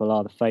of people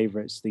are the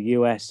favourites. The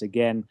US,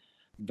 again,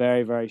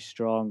 very, very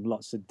strong,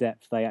 lots of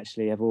depth. They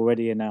actually have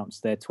already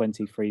announced their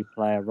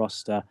 23-player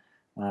roster,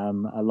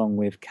 along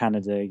with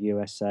Canada,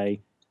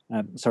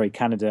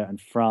 Canada and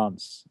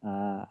France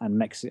and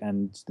Mexico,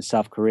 and the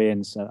South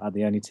Koreans are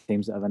the only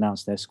teams that have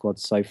announced their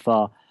squads so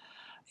far.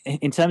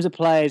 In terms of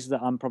players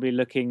that I'm probably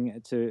looking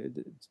to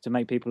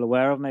make people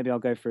aware of, maybe I'll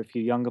go for a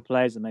few younger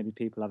players that maybe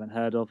people haven't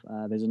heard of.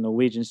 There's a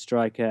Norwegian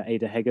striker,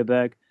 Ada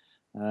Hegerberg,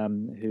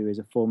 who is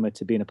a former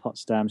Turbine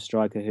Potsdam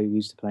striker who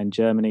used to play in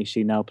Germany.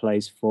 She now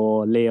plays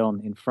for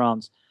Lyon in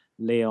France.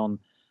 Lyon,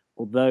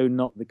 although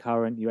not the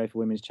current UEFA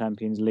Women's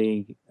Champions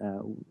League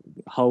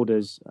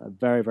holders, a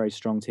very, very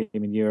strong team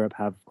in Europe,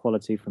 have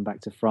quality from back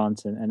to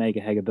front. And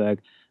Ada Hegerberg,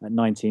 at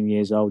 19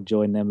 years old,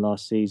 joined them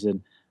last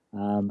season.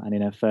 And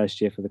in her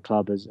first year for the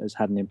club has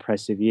had an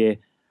impressive year.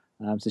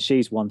 So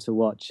she's one to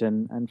watch.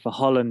 And for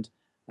Holland,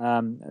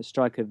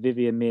 striker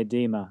Vivian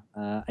Miedema,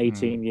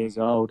 18 years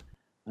old,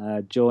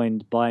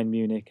 joined Bayern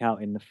Munich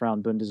out in the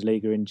Frauen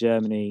Bundesliga in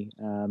Germany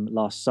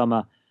last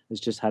summer, has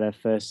just had her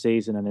first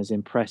season and has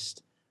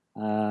impressed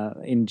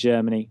in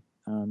Germany.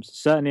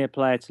 Certainly a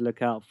player to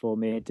look out for,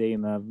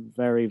 Miedema,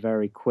 very,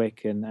 very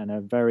quick and a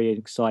very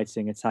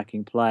exciting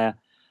attacking player.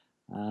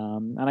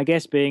 And I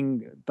guess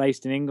being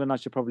based in England, I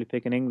should probably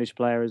pick an English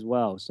player as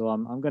well. So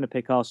I'm going to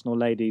pick Arsenal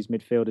ladies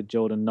midfielder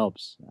Jordan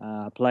Nobbs,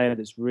 a player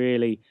that's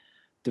really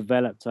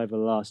developed over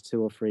the last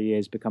 2 or 3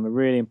 years, become a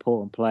really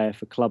important player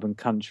for club and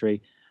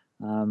country.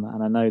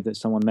 And I know that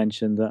someone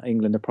mentioned that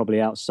England are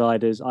probably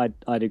outsiders. I'd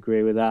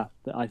agree with that.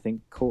 I think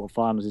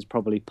quarterfinals is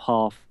probably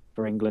par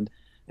for England.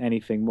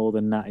 Anything more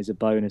than that is a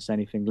bonus.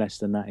 Anything less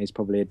than that is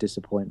probably a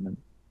disappointment.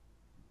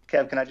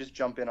 Kev, can I just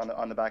jump in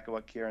on the back of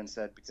what Kieran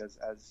said? Because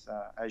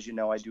as you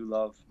know, I do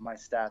love my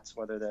stats,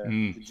 whether they're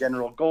the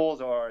general goals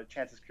or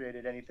chances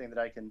created, anything that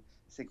I can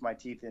sink my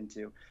teeth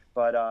into.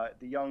 But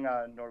the young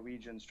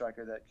Norwegian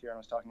striker that Kieran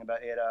was talking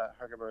about, Ada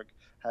Hegerberg,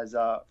 has,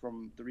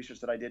 from the research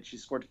that I did,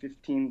 she's scored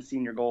 15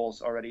 senior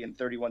goals already in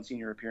 31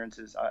 senior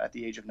appearances at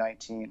the age of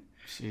 19.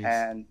 Jeez.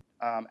 And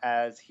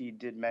as he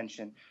did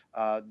mention,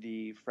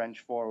 the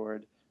French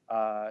forward,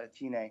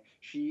 Tiné,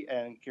 she,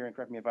 and Kieran,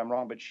 correct me if I'm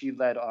wrong, but she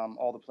led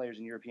all the players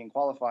in European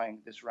qualifying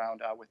this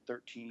round with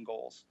 13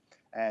 goals.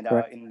 And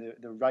in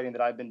the writing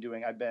that I've been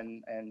doing, I've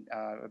been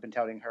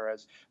touting her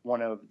as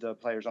one of the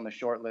players on the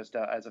short list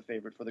as a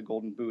favorite for the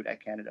Golden Boot at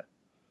Canada.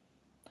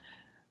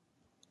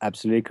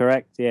 Absolutely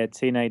correct. Yeah,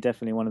 Tiné,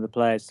 definitely one of the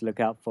players to look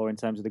out for in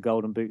terms of the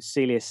Golden Boot.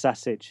 Celia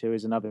Sasic, who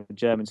is another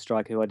German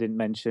striker who I didn't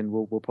mention,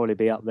 will probably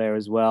be up there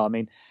as well. I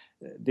mean,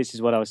 this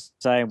is what I was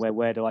saying,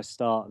 where do I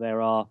start?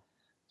 There are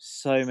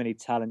so many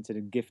talented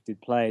and gifted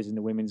players in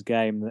the women's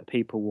game that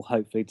people will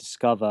hopefully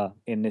discover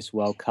in this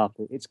World Cup.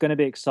 It's going to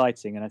be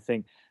exciting. And I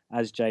think,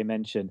 as Jay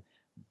mentioned,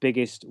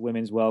 biggest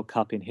women's World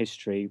Cup in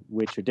history.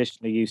 We're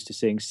traditionally used to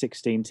seeing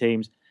 16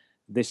 teams.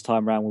 This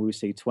time around, we will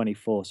see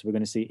 24. So we're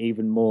going to see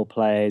even more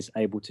players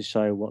able to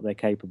show what they're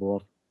capable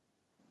of.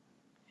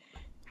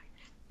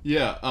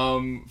 Yeah,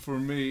 for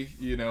me,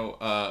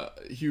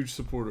 huge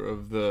supporter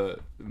of the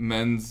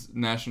men's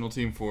national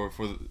team for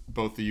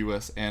both the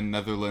US and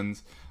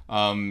Netherlands.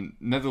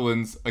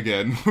 Netherlands,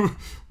 again,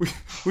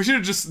 we should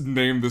have just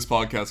named this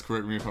podcast,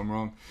 correct me if I'm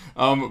wrong.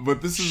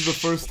 But this is the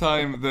first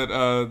time that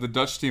the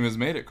Dutch team has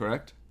made it,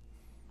 correct?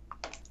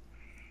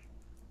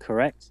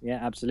 Correct, yeah,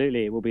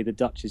 absolutely. It will be the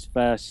Dutch's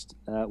first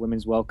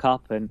Women's World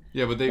Cup. And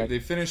yeah, but they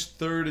finished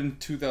third in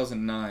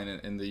 2009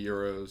 in the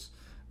Euros.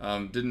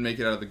 Didn't make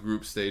it out of the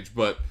group stage,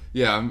 but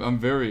yeah, I'm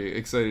very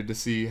excited to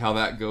see how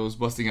that goes,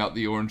 busting out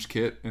the orange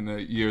kit in a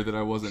year that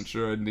I wasn't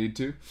sure I'd need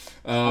to.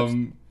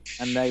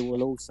 and they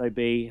will also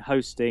be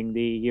hosting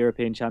the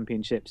European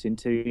Championships in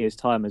 2 years'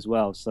 time as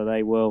well. So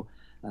they will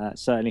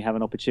certainly have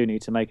an opportunity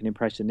to make an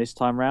impression this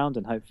time round,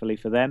 and hopefully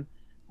for them,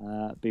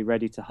 be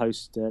ready to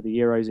host the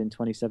Euros in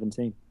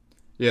 2017.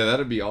 Yeah,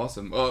 that'd be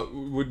awesome.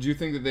 Would you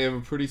think that they have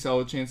a pretty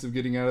solid chance of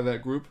getting out of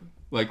that group?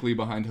 Likely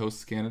behind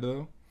hosts Canada,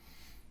 though?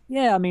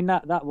 Yeah, I mean,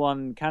 that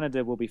one,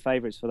 Canada will be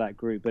favourites for that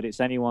group, but it's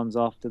anyone's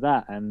after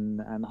that.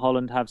 And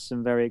Holland have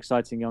some very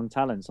exciting young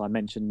talents. I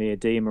mentioned Mia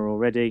Dima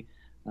already.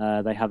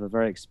 They have a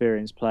very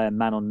experienced player,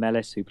 Manon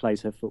Melis, who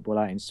plays her football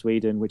out in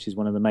Sweden, which is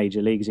one of the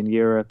major leagues in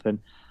Europe. And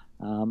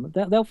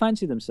they'll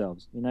fancy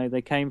themselves. You know,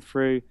 they came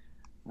through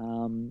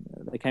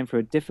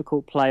a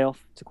difficult playoff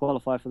to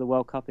qualify for the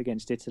World Cup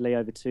against Italy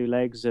over 2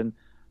 legs. And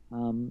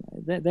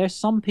there's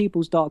some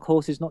people's dark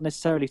horses, not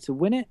necessarily to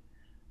win it,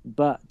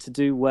 but to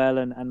do well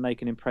and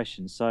make an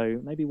impression.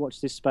 So maybe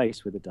watch this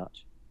space with the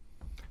Dutch.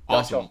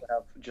 Awesome. Dutch also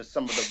have just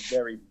some of the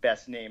very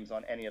best names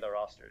on any of the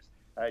rosters.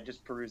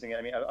 Just perusing it,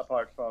 I mean,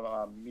 apart from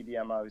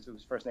Midiama,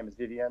 whose first name is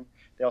Vivian,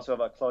 they also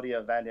have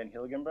Claudia van den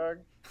Hilgenberg,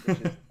 which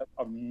is an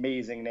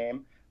amazing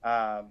name.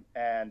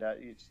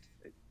 It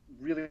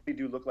really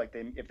do look like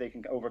if they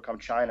can overcome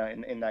China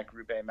in that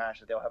Group A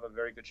match, that they'll have a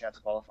very good chance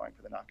of qualifying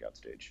for the knockout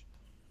stage.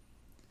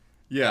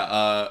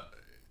 Yeah,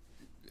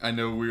 I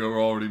know we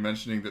were already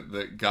mentioning that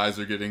the guys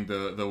are getting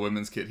the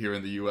women's kit here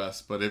in the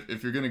U.S., but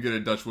if you're going to get a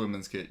Dutch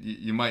women's kit,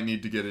 you might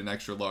need to get an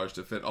extra large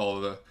to fit all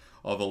the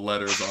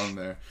letters on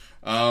there.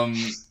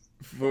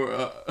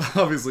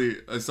 Obviously,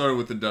 I started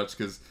with the Dutch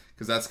because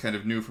that's kind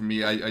of new for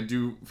me. I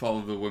do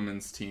follow the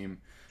women's team,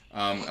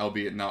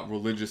 albeit not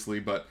religiously,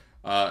 but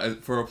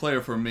for a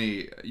player for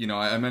me, you know,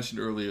 I mentioned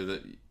earlier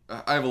that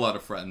I have a lot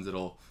of friends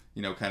that'll,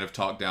 you know, kind of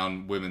talk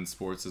down women's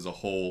sports as a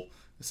whole,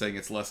 saying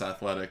it's less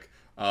athletic.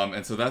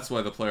 And so that's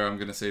why the player I'm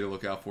going to say to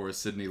look out for is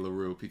Sydney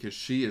Leroux, because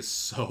she is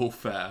so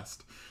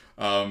fast.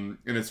 And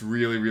it's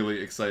really,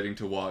 really exciting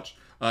to watch.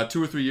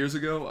 2 or 3 years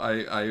ago,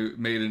 I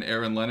made an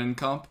Aaron Lennon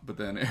comp, but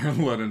then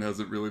Aaron Lennon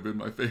hasn't really been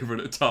my favorite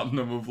at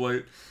Tottenham of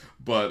late.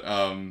 But,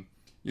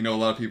 you know, a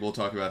lot of people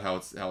talk about how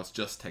it's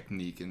just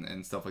technique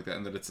and stuff like that,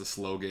 and that it's a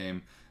slow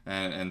game.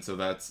 And so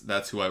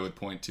that's who I would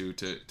point to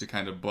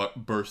kind of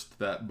burst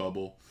that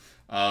bubble.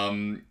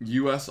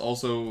 U.S.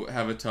 also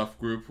have a tough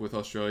group with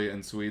Australia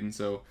and Sweden,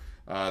 so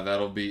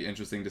that'll be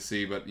interesting to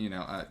see. But, you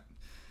know,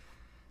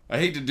 I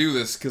hate to do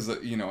this because,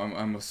 you know,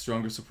 I'm a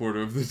stronger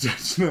supporter of the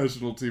Dutch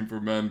national team for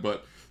men,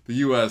 but the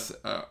U.S.,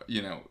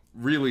 you know,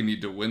 really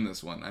need to win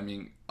this one. I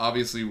mean,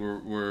 obviously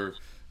we're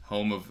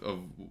home of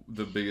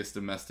the biggest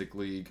domestic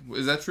league.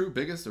 Is that true?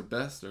 Biggest or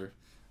best? Or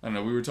I don't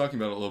know. We were talking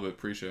about it a little bit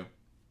pre-show.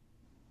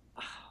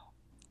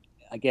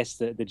 I guess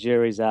the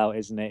jury's out,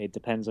 isn't it? It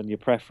depends on your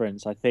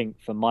preference. I think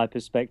from my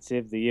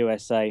perspective, the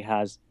USA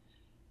has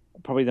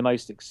probably the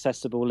most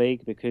accessible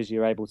league because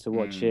you're able to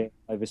watch it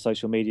over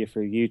social media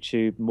through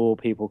YouTube. More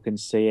people can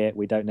see it.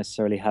 We don't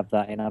necessarily have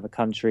that in other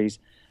countries.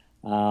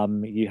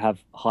 You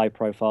have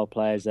high-profile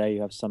players there.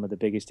 You have some of the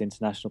biggest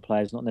international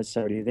players, not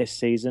necessarily this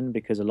season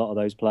because a lot of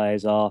those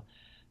players are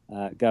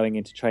going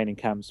into training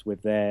camps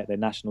with their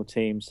national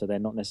teams, so they're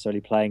not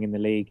necessarily playing in the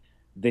league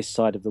this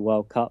side of the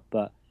World Cup,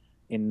 but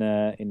in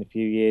the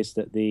few years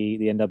that the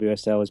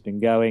NWSL has been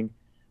going,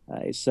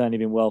 it's certainly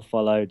been well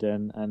followed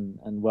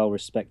and well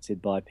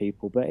respected by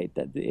people. But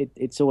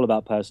it's all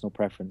about personal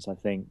preference, I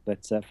think.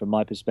 But from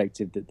my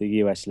perspective, the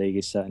US League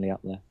is certainly up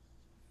there.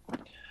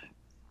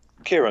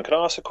 Kieran, can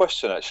I ask a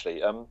question?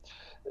 Actually,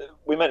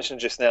 we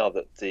mentioned just now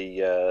that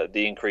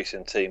the increase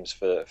in teams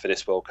for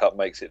this World Cup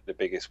makes it the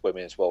biggest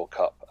women's World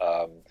Cup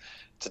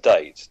to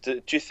date.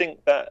 Do you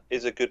think that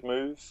is a good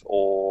move,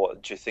 or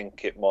do you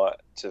think it might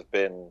have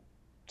been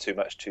too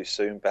much too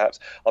soon, perhaps?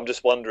 I'm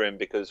just wondering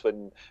because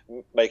when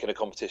making a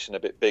competition a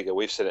bit bigger,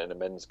 we've seen it in the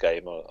men's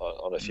game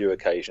on a few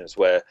occasions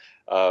where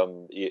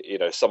you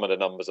know, some of the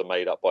numbers are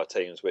made up by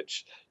teams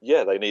which,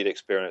 yeah, they need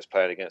experience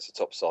playing against the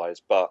top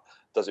sides, but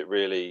does it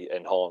really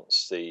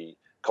enhance the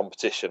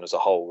competition as a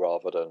whole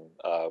rather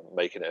than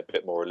making it a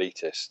bit more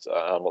elitist?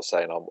 I'm not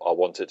saying I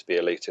want it to be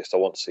elitist. I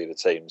want to see the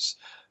teams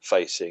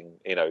facing,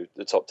 you know,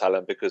 the top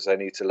talent because they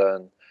need to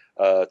learn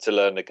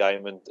the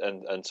game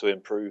and to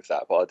improve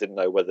that. But I didn't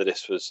know whether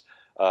this was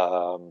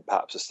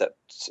perhaps a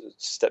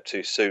step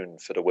too soon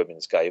for the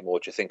women's game, or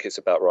do you think it's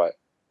about right?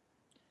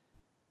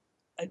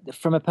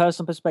 From a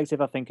personal perspective,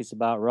 I think it's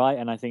about right,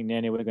 and I think the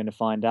only way we're going to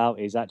find out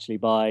is actually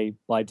by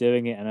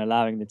doing it and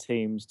allowing the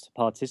teams to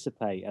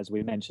participate. As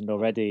we mentioned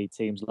already,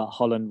 teams like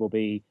Holland will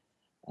be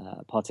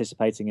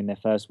participating in their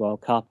first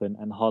World Cup,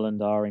 and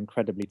Holland are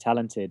incredibly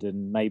talented.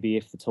 And maybe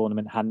if the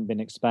tournament hadn't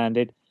been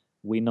expanded,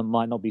 we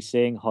might not be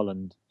seeing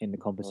Holland in the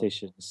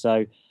competition.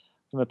 So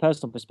from a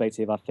personal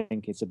perspective, I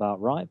think it's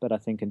about right. But I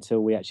think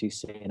until we actually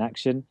see it in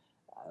action,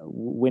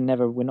 we're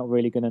not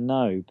really going to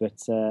know.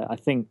 But I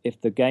think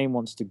if the game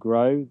wants to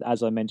grow,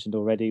 as I mentioned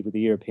already with the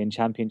European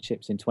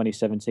Championships in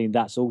 2017,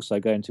 that's also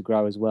going to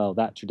grow as well.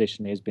 That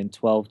traditionally has been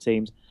 12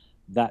 teams.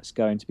 That's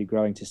going to be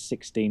growing to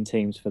 16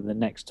 teams for the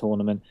next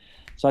tournament.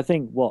 So I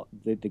think what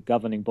the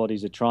governing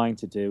bodies are trying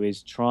to do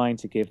is trying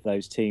to give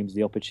those teams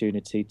the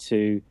opportunity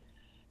to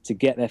to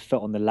get their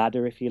foot on the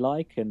ladder, if you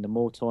like, and the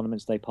more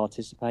tournaments they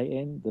participate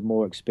in, the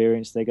more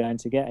experience they're going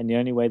to get. And the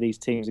only way these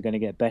teams are going to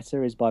get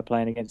better is by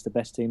playing against the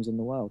best teams in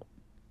the world.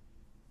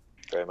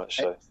 Very much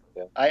so.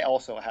 Yeah. I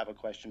also have a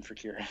question for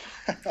Kieran.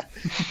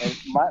 And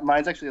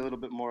mine's actually a little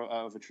bit more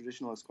of a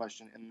traditionalist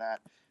question in that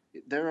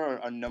there are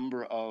a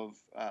number of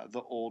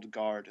the old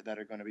guard that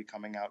are going to be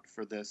coming out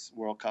for this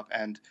World Cup,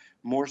 and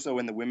more so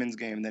in the women's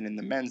game than in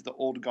the men's. The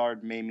old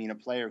guard may mean a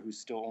player who's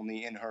still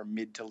only in her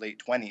mid to late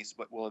 20s,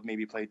 but will have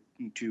maybe played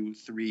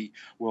 2-3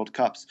 World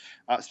Cups.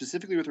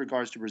 Specifically with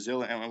regards to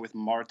Brazil and with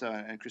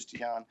Marta and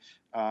Christine,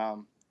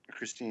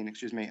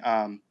 excuse me.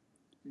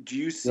 Do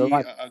you see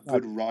a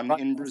good run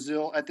in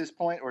Brazil at this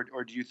point,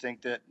 or do you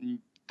think that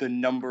the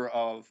number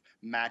of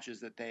matches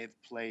that they've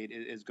played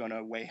is going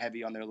to weigh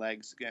heavy on their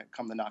legs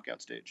come the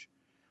knockout stage?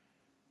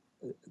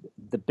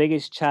 The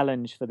biggest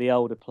challenge for the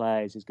older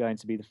players is going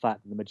to be the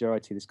fact that the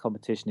majority of this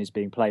competition is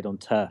being played on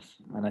turf.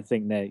 And I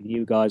think that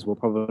you guys will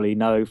probably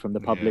know from the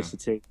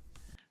publicity,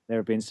 there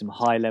have been some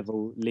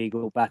high-level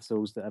legal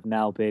battles that have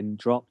now been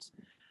dropped.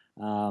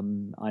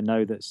 I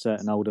know that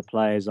certain older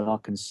players are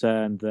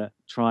concerned that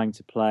trying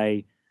to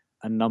play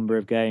a number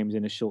of games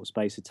in a short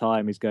space of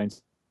time is going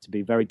to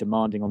be very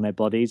demanding on their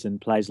bodies, and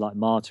players like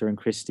Marta and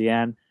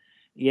Christiane,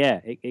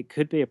 it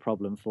could be a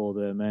problem for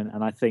them.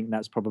 And I think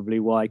that's probably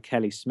why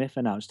Kelly Smith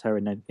announced her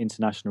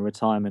international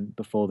retirement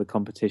before the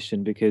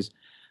competition, because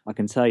I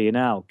can tell you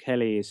now,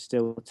 Kelly is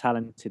still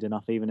talented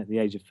enough, even at the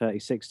age of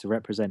 36, to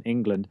represent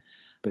England,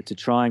 but to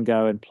try and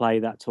go and play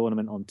that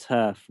tournament on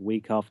turf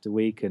week after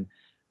week, and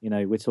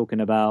we're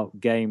talking about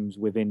games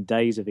within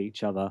days of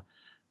each other.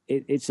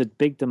 It's a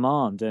big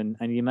demand, and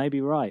you may be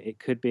right. It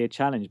could be a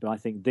challenge, but I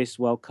think this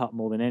World Cup,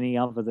 more than any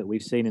other that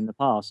we've seen in the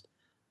past,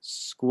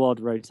 squad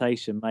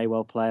rotation may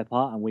well play a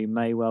part, and we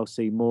may well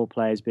see more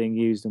players being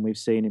used than we've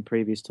seen in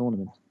previous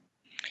tournaments.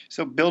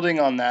 So building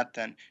on that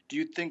then, do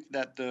you think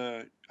that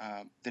the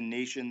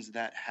nations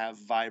that have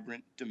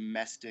vibrant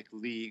domestic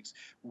leagues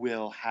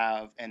will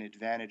have an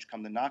advantage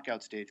come the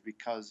knockout stage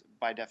because,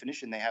 by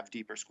definition, they have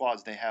deeper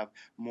squads? They have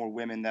more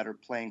women that are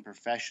playing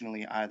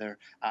professionally, either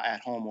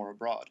at home or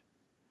abroad.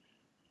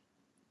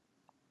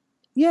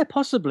 Yeah,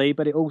 possibly,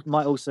 but it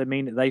might also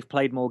mean that they've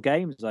played more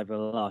games over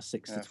the last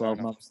 6 to 12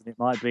 months. And it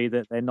might be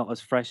that they're not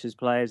as fresh as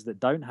players that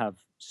don't have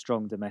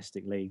strong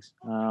domestic leagues.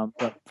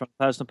 But from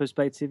a personal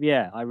perspective,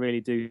 I really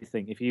do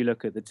think if you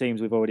look at the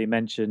teams we've already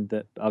mentioned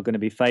that are going to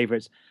be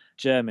favourites,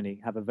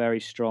 Germany have a very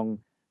strong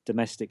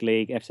domestic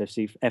league.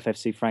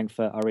 FFC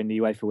Frankfurt are in the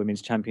UEFA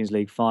Women's Champions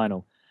League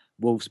final.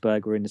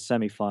 Wolfsburg are in the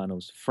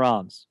semi-finals.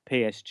 France,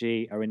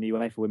 PSG are in the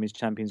UEFA Women's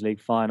Champions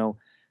League final.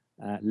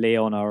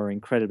 Lyon are an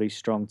incredibly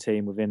strong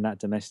team within that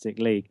domestic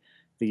league.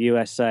 The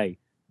USA,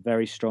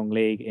 very strong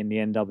league in the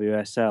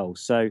NWSL.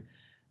 So,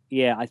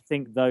 I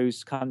think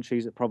those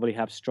countries that probably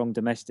have strong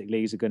domestic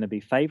leagues are going to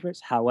be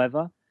favourites.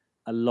 However,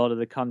 a lot of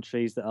the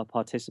countries that are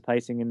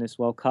participating in this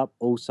World Cup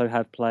also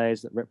have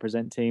players that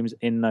represent teams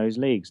in those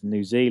leagues.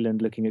 New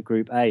Zealand, looking at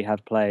Group A,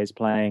 have players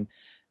playing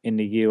in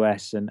the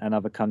US and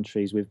other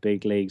countries with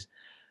big leagues.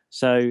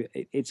 So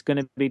it's going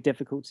to be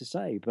difficult to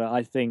say, but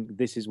I think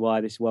this is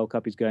why this World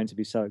Cup is going to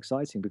be so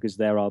exciting, because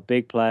there are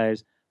big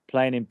players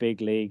playing in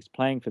big leagues,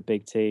 playing for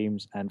big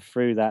teams, and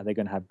through that they're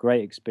going to have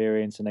great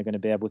experience and they're going to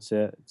be able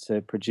to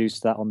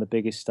produce that on the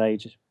biggest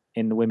stage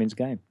in the women's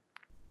game.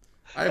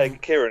 Hey,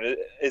 Kieran,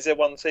 is there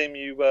one team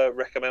you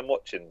recommend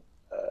watching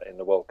in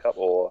the World Cup,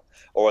 or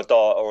a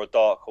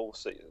dark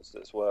horse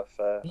that's worth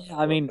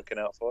looking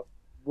out for?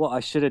 What I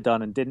should have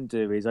done and didn't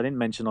do is I didn't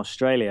mention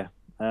Australia.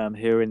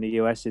 Who are in the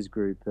US's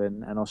group,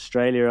 and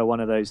Australia are one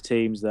of those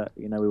teams that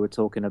we were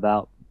talking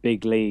about,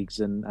 big leagues,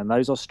 and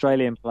those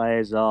Australian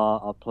players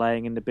are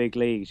playing in the big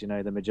leagues.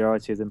 The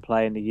majority of them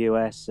play in the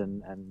US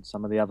and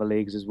some of the other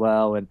leagues as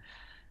well, and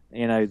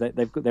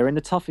they're in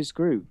the toughest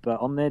group, but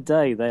on their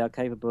day they are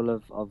capable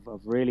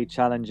of really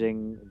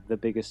challenging the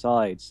bigger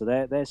side. So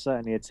they're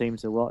certainly a team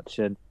to watch.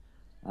 And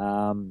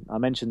I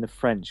mentioned the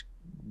French.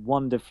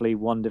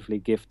 Wonderfully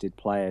gifted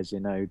players,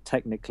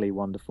 technically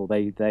wonderful.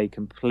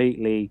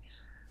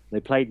 They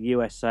played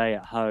USA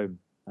at home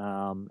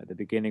at the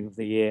beginning of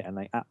the year, and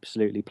they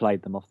absolutely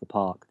played them off the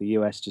park. The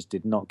US just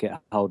did not get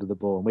hold of the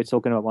ball. And we're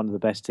talking about one of the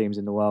best teams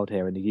in the world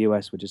here, and the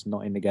US were just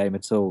not in the game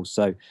at all.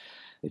 So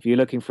if you're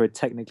looking for a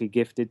technically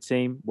gifted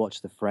team,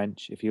 watch the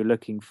French. If you're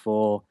looking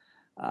for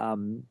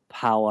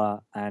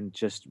power and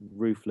just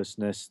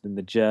ruthlessness, then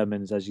the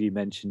Germans, as you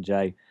mentioned,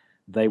 Jay,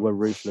 they were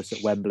ruthless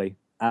at Wembley.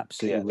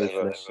 Absolutely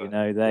ruthless.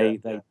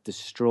 They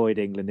destroyed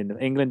England.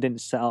 England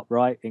didn't set up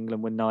right.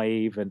 England were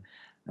naive, and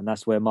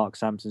that's where Mark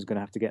Sampson's going to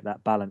have to get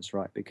that balance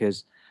right,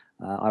 because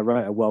I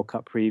wrote a World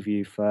Cup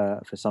preview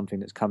for something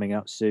that's coming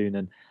out soon,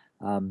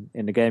 and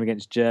in the game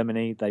against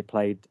Germany,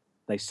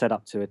 they set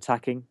up to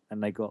attacking,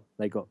 and they got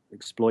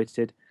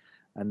exploited.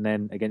 And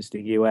then against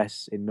the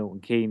US in Milton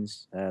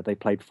Keynes, they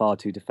played far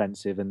too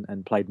defensive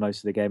and played most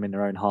of the game in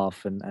their own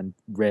half and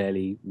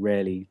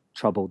rarely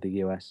troubled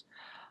the US.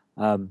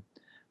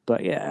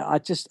 But yeah, I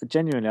just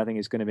genuinely I think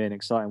it's going to be an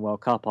exciting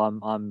World Cup.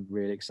 I'm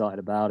really excited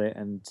about it,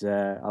 and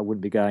I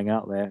wouldn't be going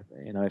out there,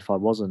 if I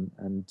wasn't.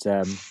 And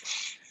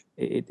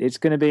it's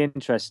going to be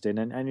interesting.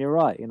 And you're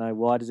right.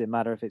 Why does it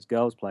matter if it's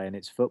girls playing?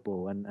 It's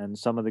football, and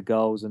some of the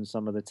goals and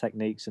some of the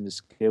techniques and the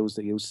skills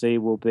that you'll see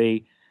will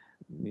be.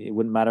 It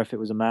wouldn't matter if it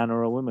was a man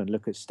or a woman.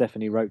 Look at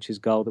Stephanie Roach's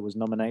goal that was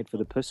nominated for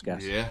the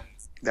Puskas. Yeah.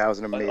 That was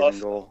an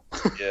amazing goal.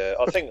 Yeah,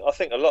 I think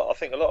a lot of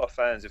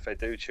fans, if they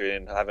do tune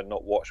in, having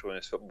not watched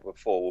women's football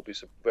before, will be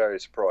very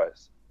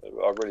surprised.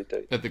 I really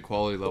do. At the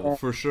quality level,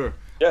 for sure.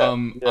 Yeah,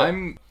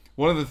 I'm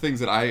one of the things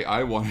that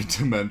I wanted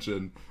to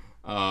mention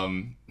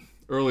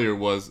earlier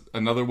was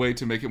another way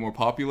to make it more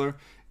popular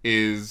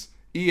is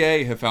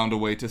EA have found a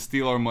way to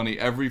steal our money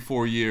every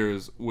 4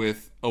 years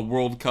with a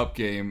World Cup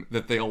game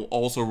that they'll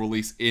also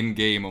release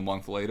in-game a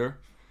month later.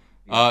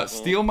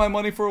 Steal my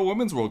money for a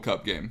Women's World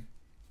Cup game.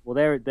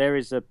 Well, there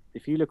is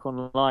if you look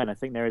online, I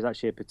think there is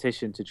actually a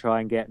petition to try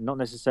and get not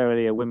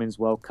necessarily a Women's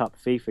World Cup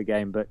FIFA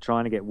game, but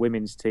trying to get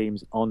women's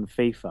teams on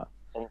FIFA.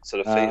 Onto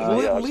the FIFA,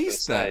 well, at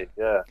least that.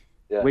 Yeah.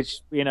 Which,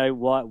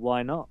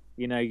 why not?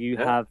 You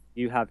have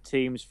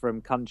teams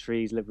from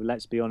countries.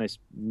 Let's be honest,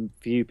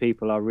 few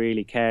people are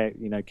really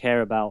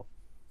care about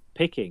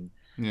picking.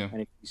 Yeah.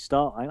 And if you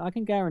start, I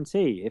can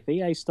guarantee, if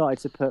EA started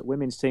to put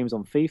women's teams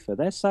on FIFA,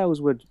 their sales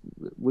would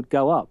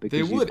go up.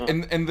 They would.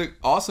 And the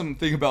awesome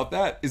thing about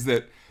that is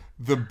that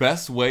the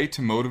best way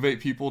to motivate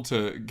people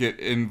to get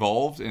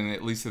involved in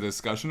at least a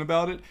discussion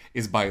about it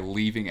is by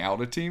leaving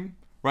out a team,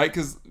 right?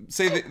 Because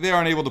say they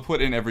aren't able to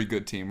put in every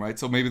good team, right?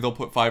 So maybe they'll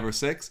put 5 or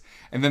 6,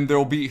 and then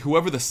there'll be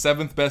whoever the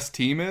 7th best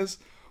team is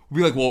will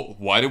be like, well,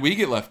 why did we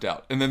get left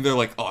out? And then they're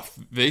like, oh, if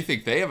they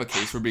think they have a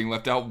case for being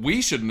left out,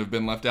 we shouldn't have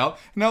been left out.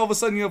 And now all of a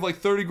sudden you have like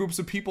 30 groups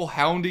of people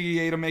hounding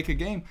EA to make a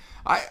game.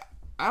 I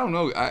don't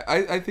know.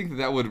 I think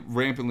that would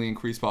rampantly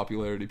increase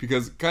popularity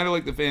because kind of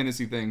like the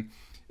fantasy thing,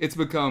 it's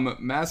become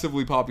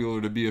massively popular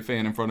to be a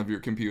fan in front of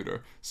your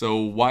computer. So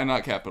why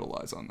not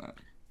capitalize on that?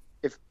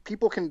 If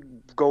people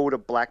can go to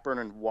Blackburn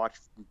and watch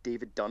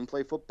David Dunn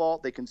play football,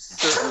 they can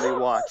certainly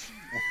watch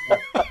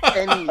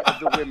any of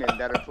the women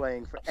that are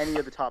playing for any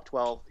of the top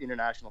 12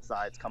 international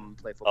sides come and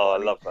play football. Oh, I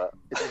love that.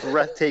 It's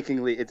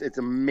breathtakingly, it's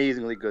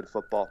amazingly good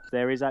football.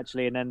 There is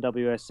actually an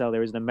NWSL.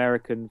 There is an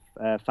American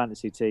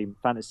fantasy game,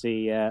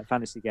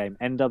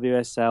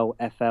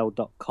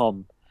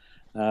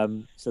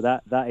 NWSLFL.com. So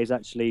that is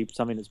actually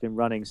something that's been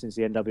running since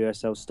the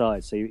NWSL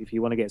started. So if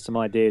you want to get some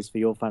ideas for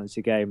your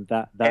fantasy game,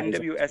 that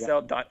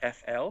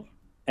NWSL.FL?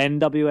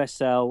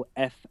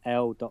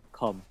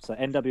 NWSLFL.com. So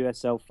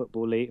NWSL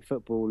Football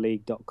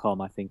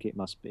League.com, I think it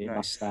must be. It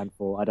must stand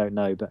for. I don't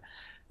know, but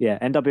yeah,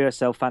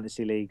 NWSL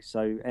Fantasy League.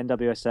 So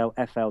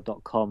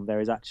NWSLFL.com. There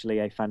is actually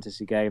a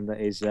fantasy game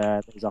that is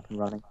up and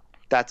running.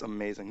 That's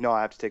amazing. No,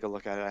 I have to take a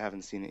look at it. I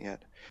haven't seen it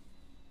yet.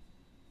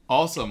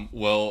 Awesome.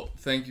 Well,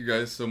 thank you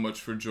guys so much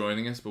for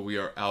joining us, but we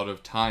are out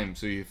of time.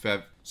 So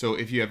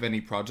if you have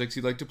any projects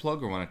you'd like to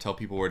plug or want to tell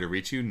people where to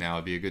reach you, now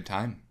would be a good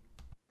time.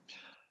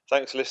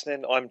 Thanks for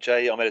listening. I'm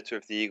Jay. I'm editor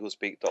of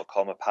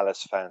theeaglesbeak.com, a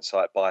Palace fan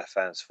site by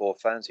fans for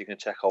fans. You can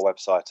check our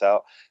website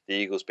out,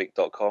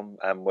 theeaglesbeak.com,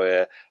 and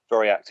we're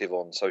very active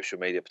on social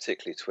media,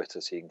 particularly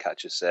Twitter, so you can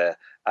catch us there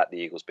at the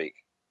Eaglesbeak.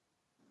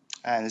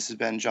 And this has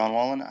been John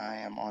Wallen.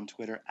 I am on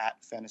Twitter at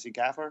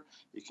FantasyGaffer.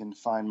 You can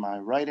find my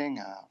writing,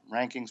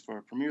 rankings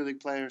for Premier League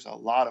players, a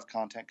lot of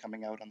content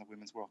coming out on the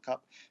Women's World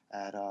Cup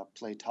at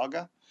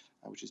Playtogga,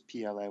 which is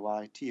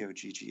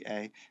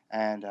PLAYTOGGA.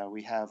 And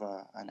we have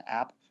an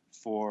app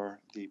for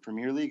the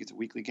Premier League. It's a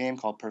weekly game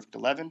called Perfect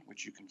 11,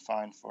 which you can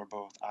find for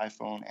both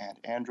iPhone and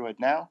Android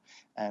now.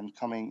 And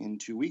coming in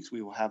 2 weeks,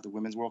 we will have the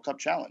Women's World Cup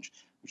Challenge,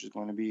 which is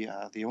going to be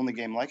the only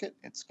game like it.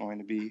 It's going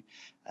to be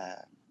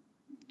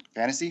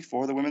fantasy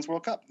for the Women's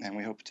World Cup, and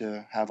we hope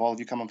to have all of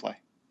you come and play.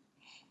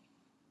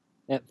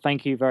 Yeah,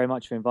 thank you very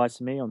much for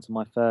inviting me onto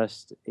my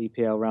first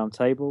EPL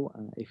Roundtable.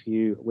 If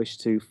you wish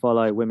to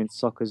follow Women's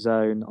Soccer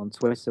Zone on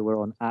Twitter, we're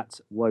on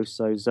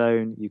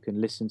 @WosoZone. You can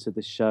listen to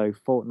the show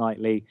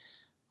fortnightly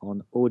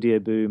on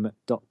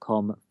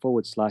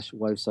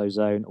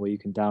audioboom.com/WosoZone, or you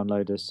can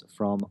download us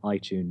from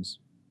iTunes.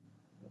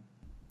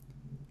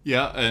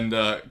 Yeah, and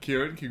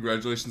Kieran,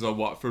 congratulations on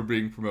Watford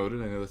being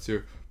promoted. I know that's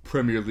your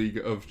Premier League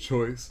of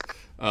choice.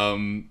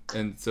 And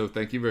so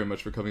thank you very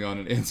much for coming on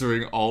and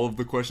answering all of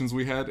the questions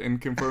we had and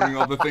confirming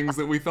all the things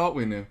that we thought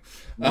we knew.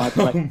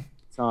 Anytime.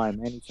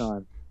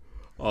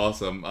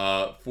 Awesome.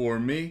 For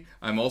me,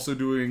 I'm also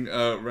doing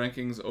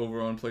rankings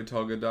over on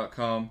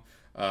playtogga.com.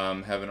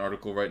 Have an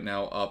article right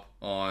now up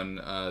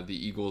on the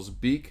Eagles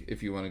Beak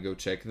if you want to go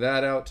check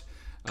that out.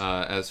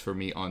 As for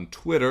me on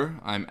Twitter,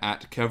 I'm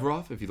at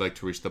Kevroff. If you'd like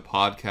to reach the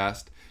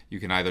podcast, you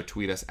can either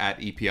tweet us at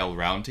EPL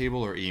Roundtable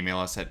or email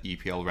us at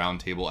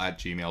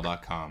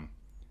eplroundtable@gmail.com.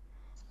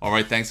 All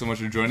right, thanks so much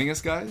for joining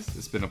us, guys.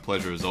 It's been a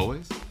pleasure as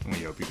always, and we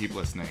hope you keep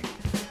listening.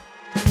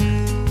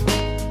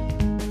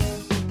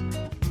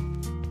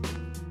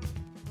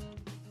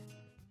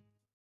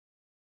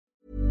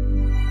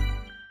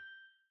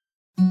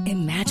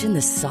 Imagine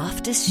the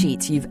softest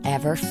sheets you've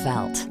ever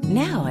felt.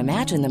 Now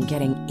imagine them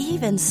getting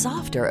even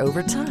softer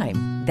over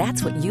time.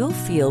 That's what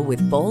you'll feel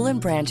with Boll &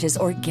 Branch's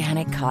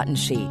organic cotton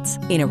sheets.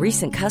 In a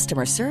recent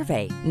customer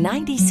survey,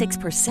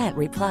 96%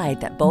 replied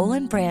that Boll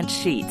 & Branch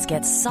sheets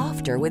get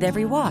softer with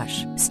every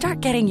wash.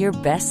 Start getting your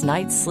best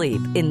night's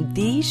sleep in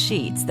these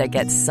sheets that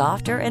get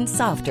softer and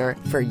softer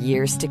for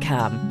years to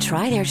come.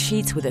 Try their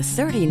sheets with a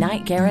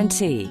 30-night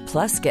guarantee.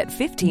 Plus, get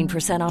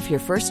 15% off your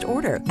first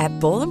order at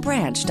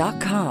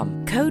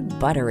bollandbranch.com. Code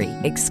BUTTERY.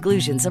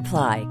 Exclusions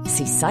apply.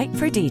 See site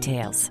for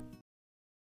details.